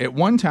it. At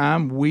one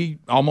time, we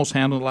almost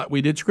handled it like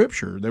we did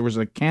Scripture. There was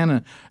a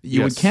canon.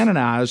 You would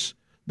canonize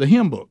the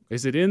hymn book.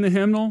 Is it in the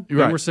hymnal?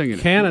 Right. And we're singing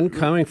it. Canon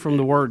coming from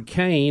the word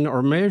cane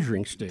or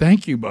measuring stick.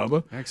 Thank you,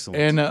 Bubba.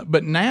 Excellent. And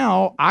but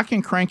now I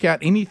can crank out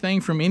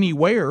anything from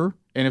anywhere,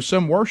 and if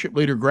some worship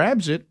leader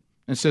grabs it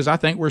and says, I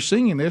think we're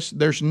singing this,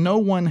 there's no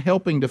one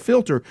helping to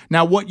filter.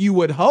 Now, what you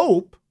would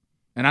hope,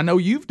 and I know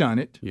you've done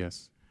it,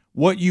 yes,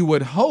 what you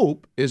would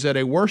hope is that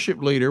a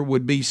worship leader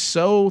would be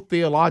so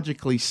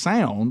theologically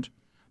sound,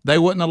 they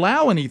wouldn't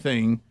allow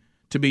anything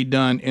to be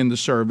done in the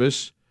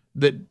service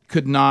that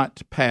could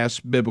not pass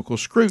biblical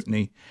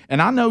scrutiny.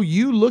 And I know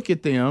you look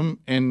at them,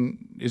 and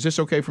is this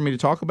okay for me to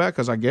talk about?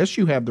 Because I guess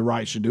you have the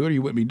rights to do it, or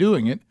you wouldn't be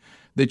doing it,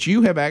 that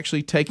you have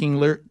actually taken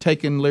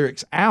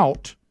lyrics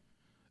out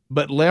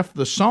but left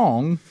the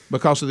song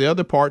because of the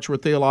other parts were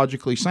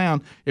theologically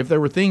sound. If there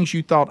were things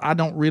you thought, I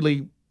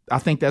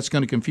think that's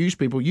going to confuse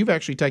people, you've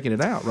actually taken it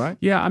out, right?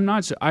 Yeah, I'm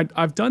not sure.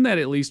 I've done that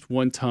at least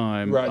one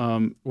time.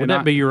 Right. Would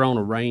that be your own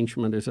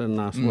arrangement? Is that a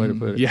nice way to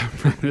put it? Yeah,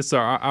 that's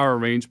our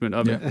arrangement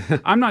of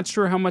it. I'm not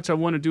sure how much I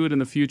want to do it in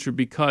the future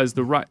because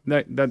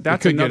that's it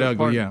could get ugly,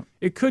 part. yeah.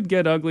 It could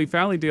get ugly.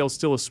 Valleydale's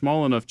still a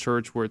small enough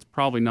church where it's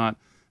probably not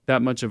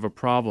that much of a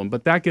problem.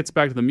 But that gets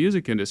back to the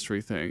music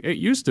industry thing. It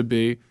used to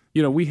be,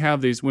 we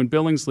have these, when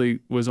Billingsley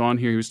was on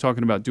here, he was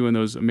talking about doing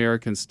those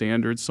American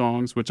Standard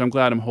songs, which I'm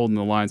glad I'm holding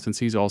the line since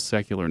he's all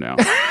secular now.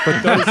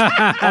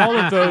 But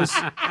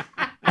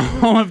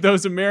all of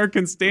those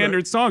American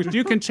Standard songs,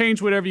 you can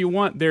change whatever you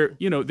want. They're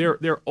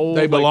old.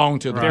 They belong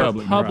to the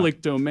public.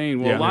 Public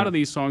domain. Well, a lot of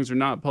these songs are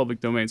not public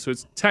domain, so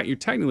you're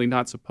technically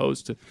not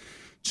supposed to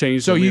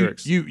change the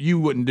lyrics. So you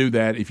wouldn't do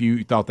that if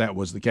you thought that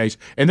was the case,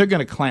 and they're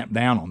going to clamp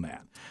down on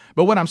that.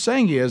 But what I'm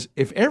saying is,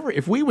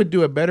 if we would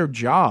do a better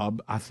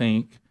job, I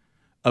think,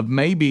 of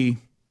maybe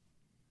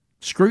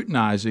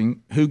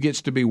scrutinizing who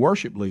gets to be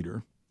worship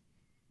leader,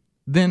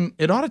 then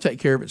it ought to take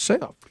care of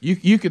itself.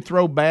 You could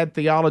throw bad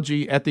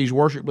theology at these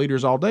worship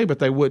leaders all day, but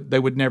they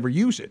would never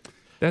use it.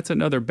 That's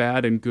another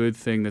bad and good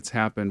thing that's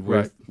happened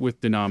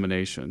with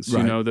denominations.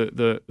 Right.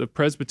 The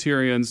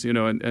Presbyterians, and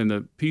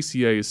the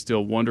PCA is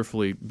still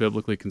wonderfully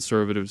biblically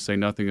conservative, to say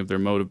nothing of their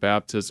mode of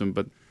baptism,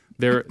 but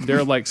they're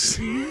like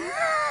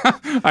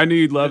I knew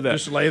you'd love that.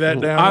 Just lay that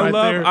down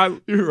there.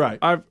 You're right.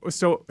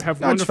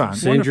 That's fine.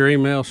 Send your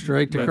email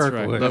straight to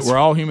Kirkwood. Right. We're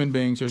all human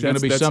beings. There's going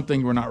to be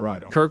something we're not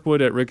right on.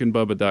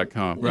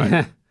 Kirkwood@rickandbubba.com.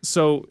 Right.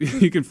 So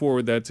you can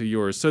forward that to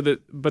yours.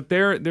 But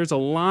there's a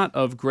lot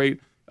of great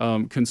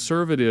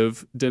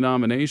conservative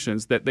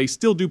denominations that they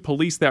still do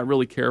police that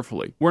really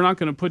carefully. We're not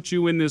going to put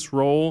you in this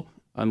role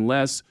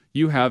unless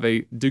you have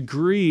a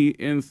degree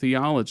in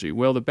theology.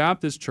 Well, the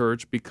Baptist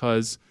Church,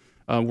 because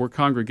we're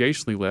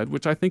congregationally led,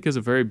 which I think is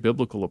a very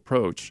biblical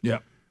approach. Yeah.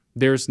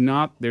 There's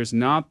not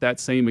that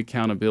same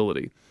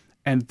accountability.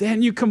 And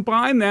then you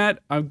combine that,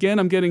 again,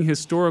 I'm getting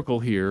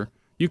historical here,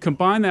 you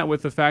combine that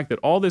with the fact that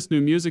all this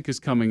new music is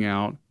coming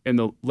out in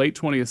the late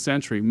 20th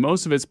century.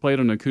 Most of it's played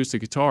on an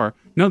acoustic guitar.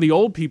 None of the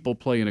old people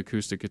play an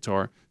acoustic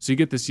guitar. So you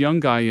get this young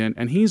guy in,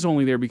 and he's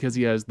only there because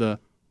he has the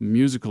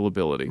musical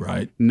ability,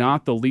 right,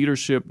 not the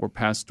leadership or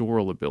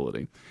pastoral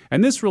ability.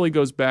 And this really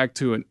goes back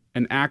to an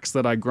axe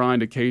that I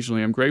grind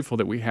occasionally. I'm grateful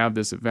that we have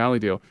this at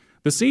Valleydale.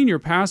 The senior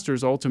pastor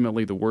is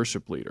ultimately the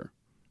worship leader.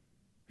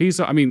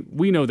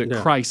 We know that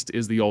Christ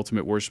is the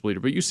ultimate worship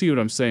leader, but you see what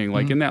I'm saying.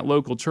 Like in that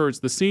local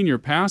church, the senior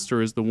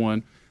pastor is the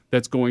one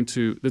that's going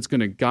to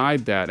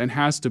guide that and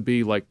has to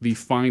be like the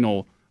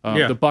final.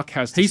 The buck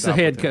has to. He's stop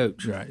the head there.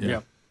 coach, right?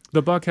 Yeah.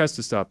 The buck has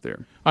to stop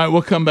there. All right,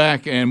 we'll come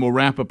back and we'll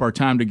wrap up our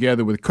time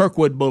together with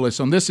Kirkwood Bullis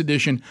on this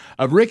edition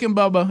of Rick and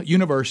Bubba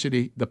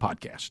University, the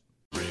podcast.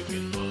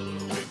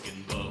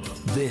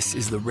 This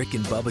is the Rick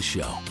and Bubba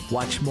Show.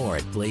 Watch more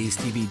at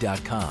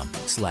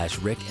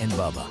blazetv.com/Rick and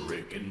Bubba.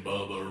 Rick and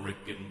Bubba, Rick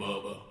and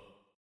Bubba. All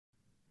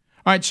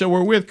right, so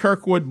we're with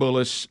Kirkwood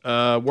Bullis,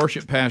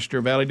 worship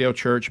pastor, Valleydale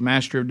Church,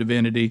 Master of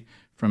Divinity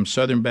from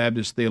Southern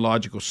Baptist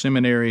Theological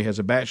Seminary, has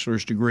a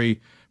bachelor's degree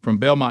from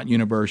Belmont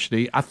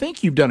University. I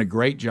think you've done a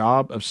great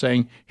job of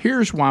saying,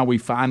 here's why we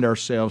find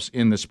ourselves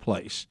in this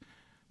place.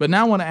 But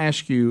now I want to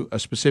ask you a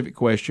specific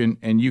question,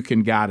 and you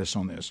can guide us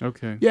on this.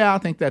 Okay. Yeah, I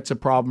think that's a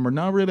problem, or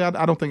no, really,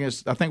 I don't think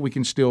it's. I think we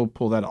can still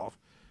pull that off.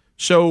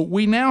 So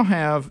we now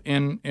have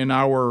in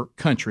our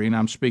country, and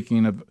I'm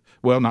speaking of,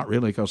 well, not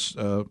really, because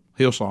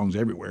Hillsong's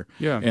everywhere.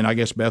 Yeah. And I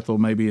guess Bethel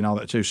maybe and all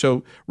that too.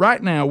 So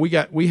right now we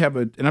have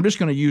and I'm just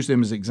going to use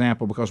them as an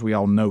example because we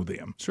all know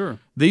them. Sure.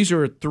 These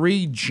are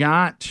 3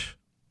 giant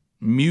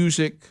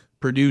music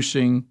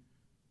producing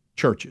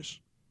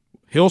churches: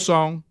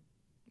 Hillsong,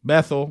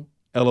 Bethel,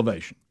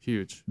 Elevation.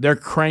 Huge. They're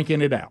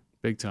cranking it out.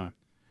 Big time.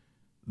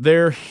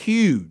 They're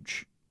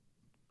huge.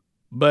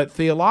 But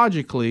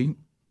theologically,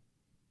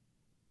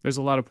 there's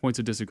a lot of points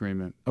of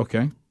disagreement.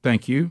 Okay,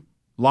 thank you.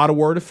 A lot of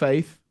word of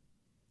faith.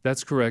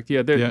 That's correct. Yeah,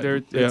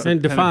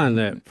 and define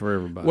that for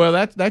everybody. Well,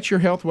 that's your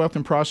health, wealth,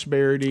 and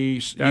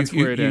prosperity. That's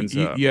where it ends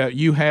up. Yeah,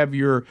 you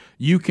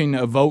can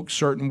evoke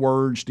certain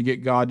words to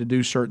get God to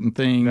do certain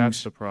things.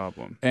 That's the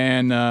problem.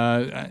 And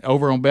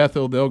over on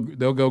Bethel, they'll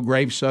go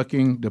grave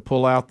sucking to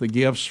pull out the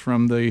gifts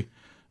from the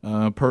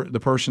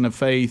person of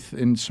faith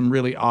and some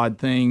really odd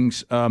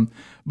things.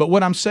 But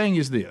what I'm saying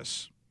is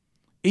this.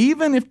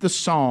 Even if the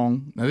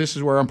song, now this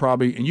is where I'm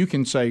probably, and you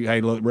can say, hey,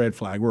 look, red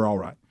flag, we're all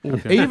right.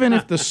 Okay. Even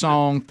if the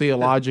song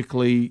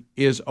theologically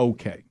is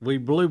okay. We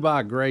blew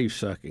by grave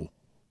sucking.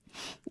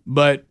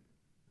 But,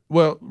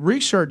 well,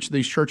 research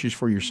these churches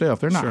for yourself.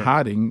 They're not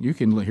hiding. You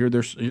can hear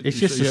their... It's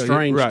just a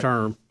strange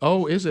term.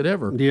 Oh, is it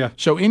ever? Yeah.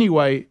 So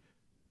anyway,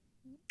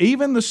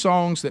 even the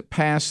songs that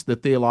pass the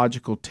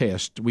theological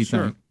test, we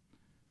think,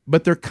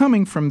 but they're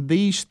coming from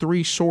these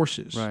 3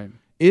 sources. Right.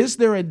 Is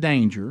there a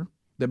danger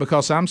that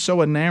because I'm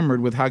so enamored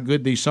with how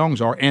good these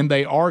songs are, and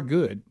they are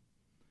good,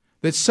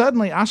 that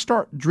suddenly I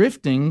start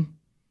drifting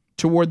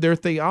toward their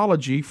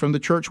theology from the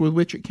church with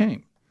which it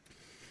came?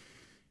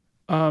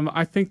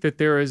 I think that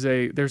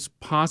there's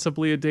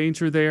possibly a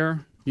danger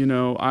there. You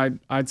know,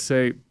 I'd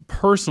say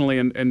personally,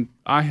 and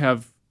I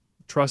have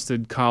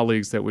trusted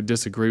colleagues that would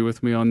disagree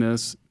with me on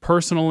this.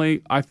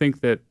 Personally, I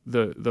think that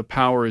the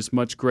power is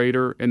much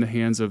greater in the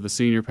hands of the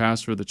senior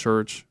pastor of the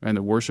church and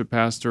the worship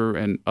pastor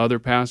and other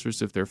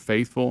pastors if they're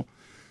faithful.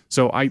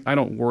 So I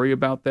don't worry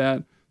about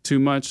that too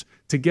much.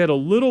 To get a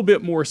little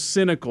bit more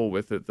cynical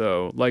with it,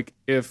 though, like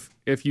if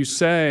you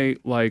say,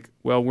 like,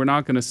 well, we're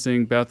not going to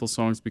sing Bethel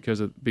songs because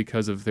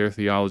of their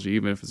theology,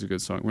 even if it's a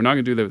good song. We're not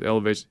going to do that with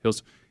Elevation,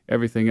 Hills,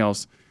 everything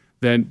else.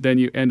 Then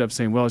you end up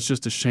saying, well, it's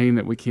just a shame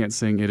that we can't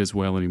sing It As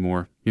Well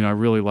anymore. You know, I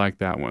really like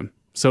that one.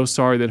 So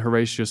sorry that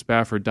Horatio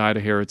Spafford died a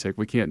heretic.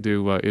 We can't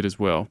do It As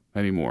Well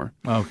anymore.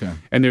 Okay.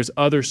 And there's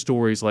other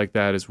stories like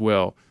that as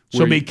well.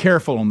 So be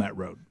careful on that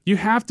road. You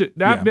have to.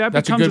 That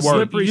that's becomes a good word.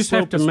 slippery You just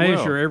have to slope as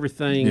measure well.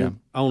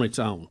 everything on its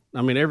own.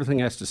 I mean, everything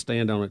has to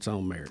stand on its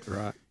own merit,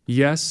 right?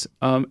 Yes,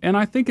 and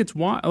I think it's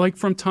why, like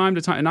from time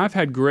to time, and I've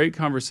had great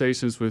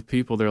conversations with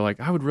people. They're like,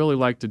 I would really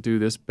like to do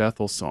this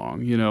Bethel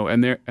song, you know,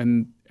 and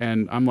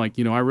I'm like,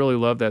 you know, I really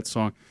love that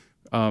song.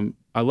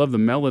 I love the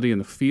melody and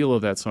the feel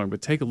of that song,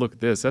 but take a look at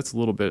this. That's a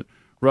little bit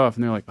rough.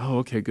 And they're like, oh,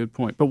 okay, good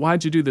point. But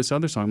why'd you do this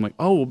other song? I'm like,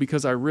 oh, well,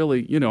 because I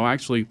really, you know,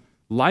 actually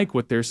like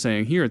what they're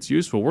saying here. It's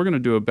useful. We're going to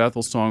do a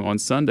Bethel song on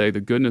Sunday,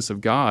 The Goodness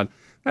of God.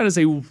 That is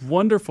a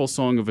wonderful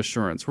song of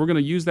assurance. We're going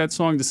to use that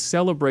song to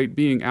celebrate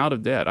being out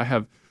of debt. I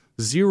have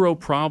zero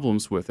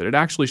problems with it. It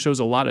actually shows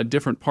a lot of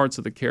different parts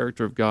of the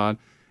character of God,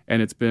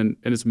 and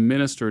it's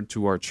ministered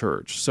to our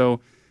church. So,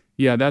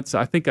 yeah,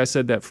 I think I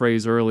said that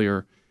phrase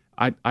earlier.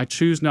 I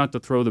choose not to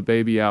throw the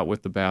baby out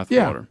with the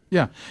bathwater.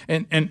 Yeah,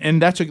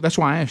 and that's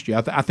why I asked you.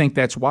 I think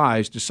that's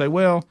wise to say,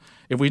 well,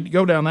 if we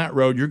go down that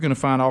road, you're going to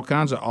find all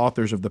kinds of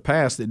authors of the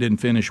past that didn't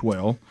finish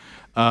well,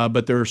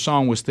 but their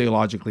song was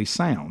theologically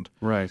sound.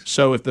 Right.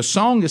 So if the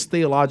song is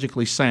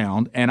theologically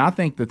sound, and I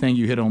think the thing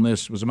you hit on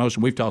this was the most,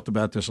 and we've talked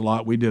about this a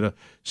lot. We did a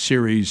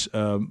series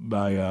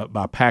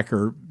by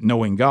Packer,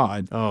 Knowing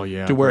God. Oh,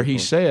 yeah. To where he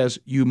says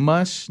you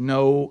must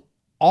know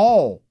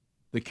all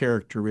the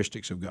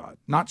characteristics of God,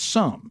 not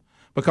some.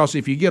 Because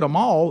if you get them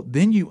all,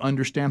 then you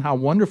understand how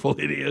wonderful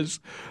it is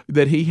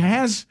that He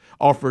has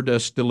offered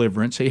us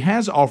deliverance. He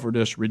has offered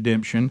us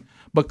redemption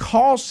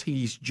because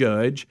He's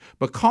judge,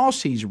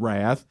 because He's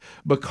wrath,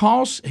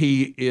 because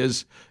He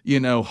is,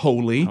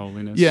 holy.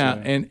 Holiness. Yeah.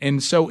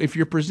 And so if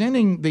you're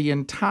presenting the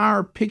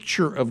entire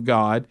picture of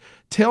God,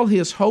 tell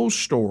His whole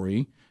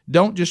story.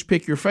 Don't just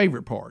pick your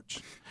favorite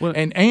parts. Well,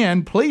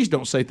 and please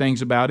don't say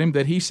things about Him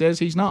that He says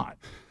He's not.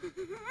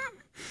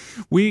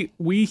 We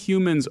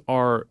humans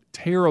are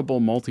terrible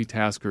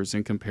multitaskers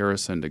in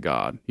comparison to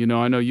God.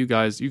 I know you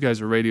guys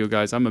are radio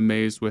guys. I'm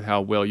amazed with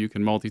how well you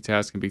can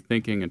multitask and be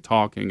thinking and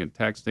talking and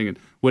texting and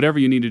whatever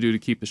you need to do to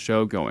keep the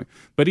show going.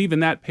 But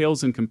even that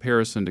pales in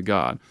comparison to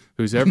God,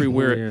 who's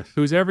everywhere, Yes.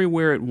 who's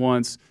everywhere at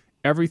once,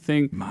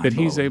 everything that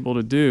He's able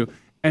to do.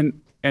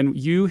 And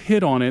you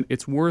hit on it.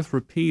 It's worth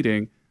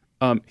repeating.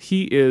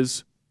 He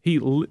is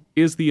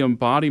the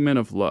embodiment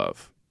of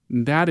love.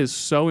 That is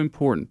so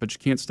important, but you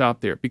can't stop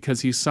there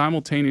because He's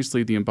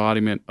simultaneously the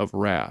embodiment of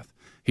wrath.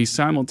 He's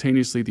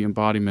simultaneously the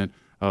embodiment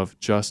of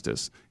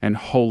justice and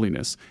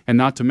holiness, and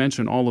not to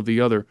mention all of the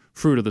other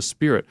fruit of the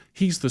Spirit.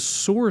 He's the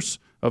source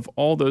of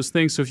all those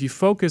things. So if you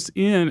focus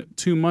in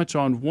too much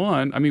on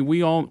one, I mean,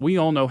 we all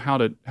know how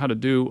to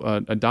do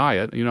a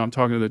diet. I'm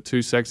talking to the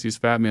two sexiest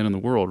fat men in the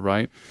world,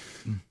 right?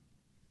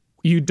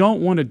 You don't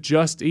want to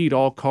just eat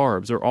all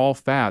carbs or all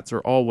fats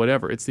or all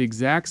whatever. It's the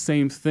exact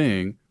same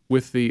thing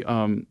with the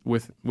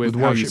with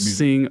how you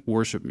sing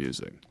worship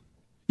music.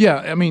 Yeah,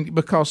 I mean,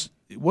 because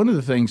one of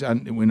the things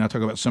when I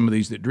talk about some of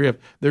these that drift,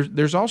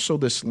 there's also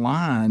this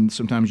line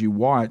sometimes you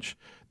watch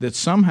that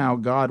somehow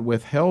God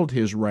withheld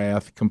His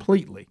wrath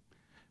completely,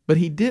 but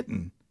He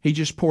didn't. He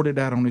just poured it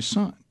out on His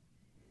Son.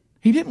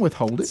 He didn't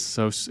withhold it. It's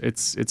so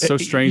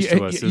strange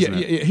to us, isn't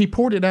it? He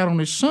poured it out on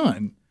His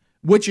Son,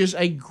 which is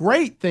a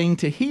great thing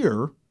to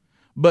hear.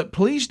 But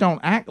please don't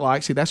act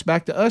like, see, that's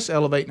back to us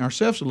elevating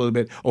ourselves a little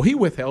bit. Oh, He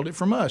withheld it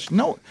from us.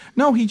 No,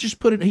 He just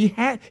put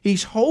it,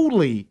 He's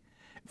holy.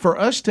 For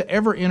us to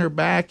ever enter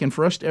back and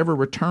for us to ever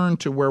return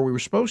to where we were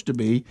supposed to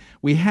be,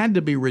 we had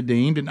to be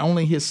redeemed, and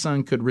only His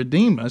Son could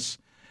redeem us.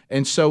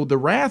 And so the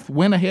wrath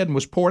went ahead and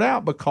was poured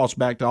out because,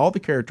 back to all the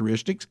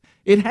characteristics,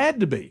 it had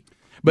to be.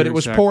 But it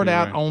was poured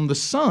out on the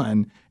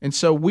Son. And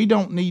so we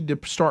don't need to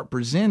start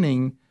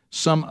presenting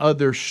some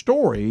other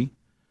story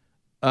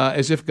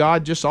as if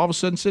God just all of a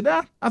sudden said,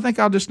 I think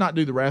I'll just not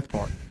do the wrath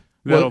part.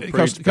 Well,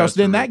 because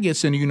then that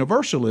gets into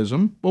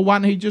universalism. Well, why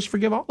didn't He just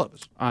forgive all of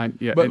us?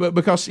 But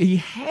because He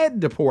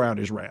had to pour out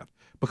His wrath,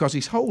 because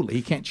He's holy.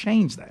 He can't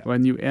change that.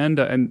 When you end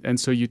and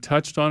so you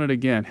touched on it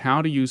again.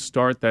 How do you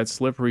start that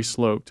slippery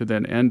slope to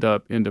then end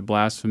up into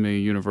blasphemy,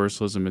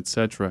 universalism,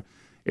 etc.?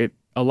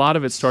 A lot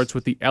of it starts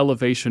with the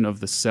elevation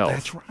of the self.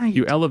 That's right.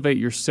 You elevate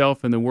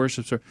yourself in the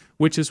worship,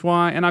 which is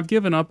why, and I've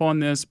given up on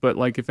this, but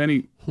like if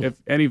any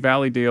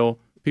Valleydale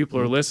people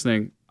are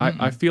listening,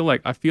 I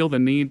feel the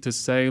need to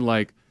say,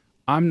 like,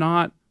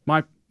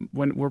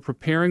 when we're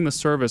preparing the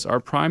service, our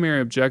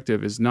primary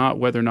objective is not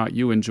whether or not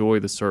you enjoy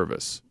the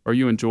service or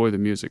you enjoy the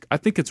music. I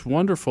think it's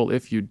wonderful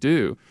if you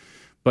do,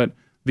 but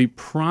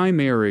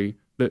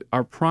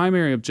our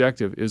primary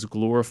objective is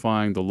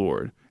glorifying the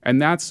Lord. And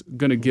that's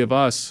going to give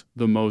us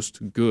the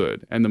most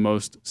good and the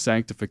most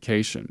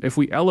sanctification. If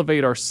we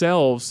elevate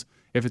ourselves,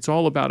 if it's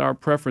all about our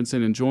preference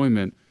and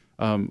enjoyment,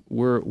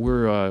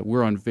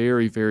 we're on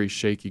very, very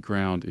shaky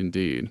ground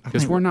indeed,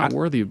 because we're not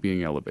worthy of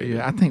being elevated.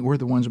 Yeah, I think we're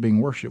the ones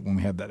being worshipped when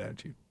we have that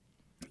attitude.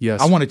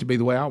 Yes, I want it to be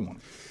the way I want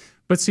it.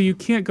 But see, you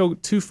can't go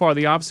too far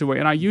the opposite way.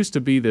 And I used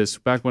to be this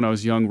back when I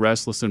was young,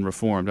 restless, and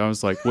reformed. I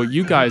was like, well,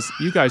 you guys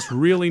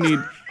really need.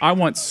 I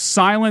want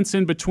silence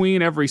in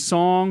between every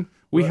song.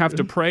 We have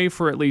to pray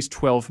for at least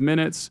 12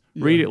 minutes,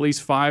 read at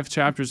least 5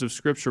 chapters of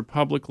Scripture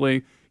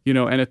publicly,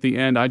 and at the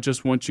end, I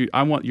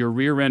want your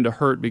rear end to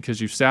hurt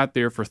because you sat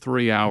there for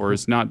 3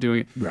 hours not doing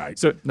it. Right.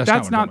 So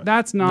that's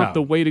not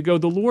the way to go.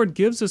 The Lord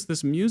gives us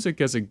this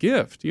music as a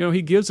gift.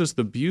 He gives us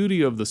the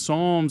beauty of the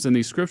Psalms and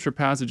these Scripture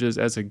passages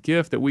as a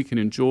gift that we can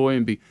enjoy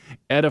and be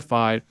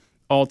edified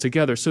all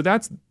together. So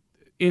that's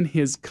in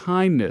His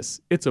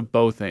kindness. It's a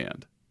both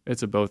and.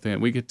 It's a both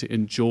and. We get to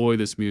enjoy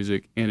this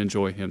music and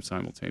enjoy Him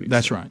simultaneously.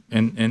 That's right,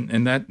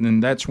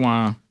 and that's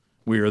why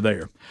we are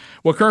there.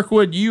 Well,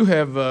 Kirkwood, you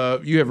have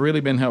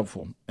really been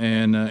helpful,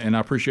 and I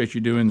appreciate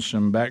you doing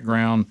some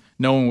background,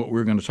 knowing what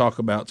we're going to talk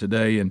about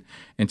today,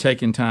 and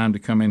taking time to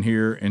come in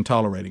here and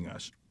tolerating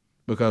us,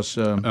 because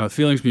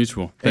feelings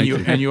mutual. Thank you.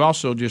 And you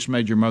also just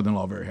made your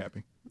mother-in-law very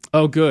happy.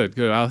 Oh, good.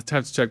 I'll have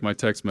to check my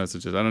text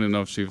messages. I don't even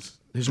know if she's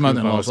His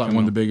mother-in-law is like one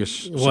of the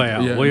biggest.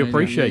 Well, we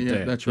appreciate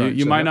that. That's right.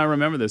 You might not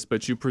remember this,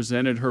 but you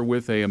presented her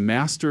with a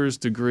master's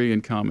degree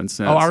in common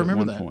sense. I remember at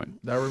one that. Point.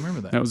 I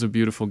remember that. That was a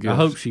beautiful gift. I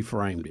hope she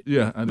framed it.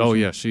 Yeah.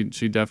 Yeah. She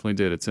definitely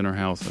did. It's in her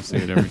house. I see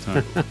it every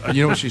time.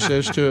 You know what she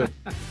says to it?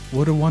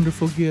 What a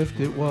wonderful gift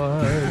it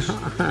was.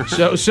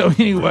 So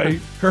anyway,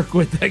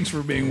 Kirkwood, thanks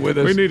for being with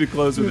us. We need to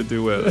close with a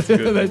duet. That's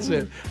good. That's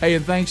it. Hey,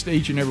 and thanks to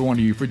each and every one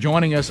of you for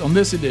joining us on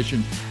this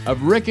edition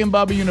of Rick and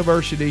Bubba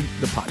University,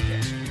 the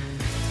podcast.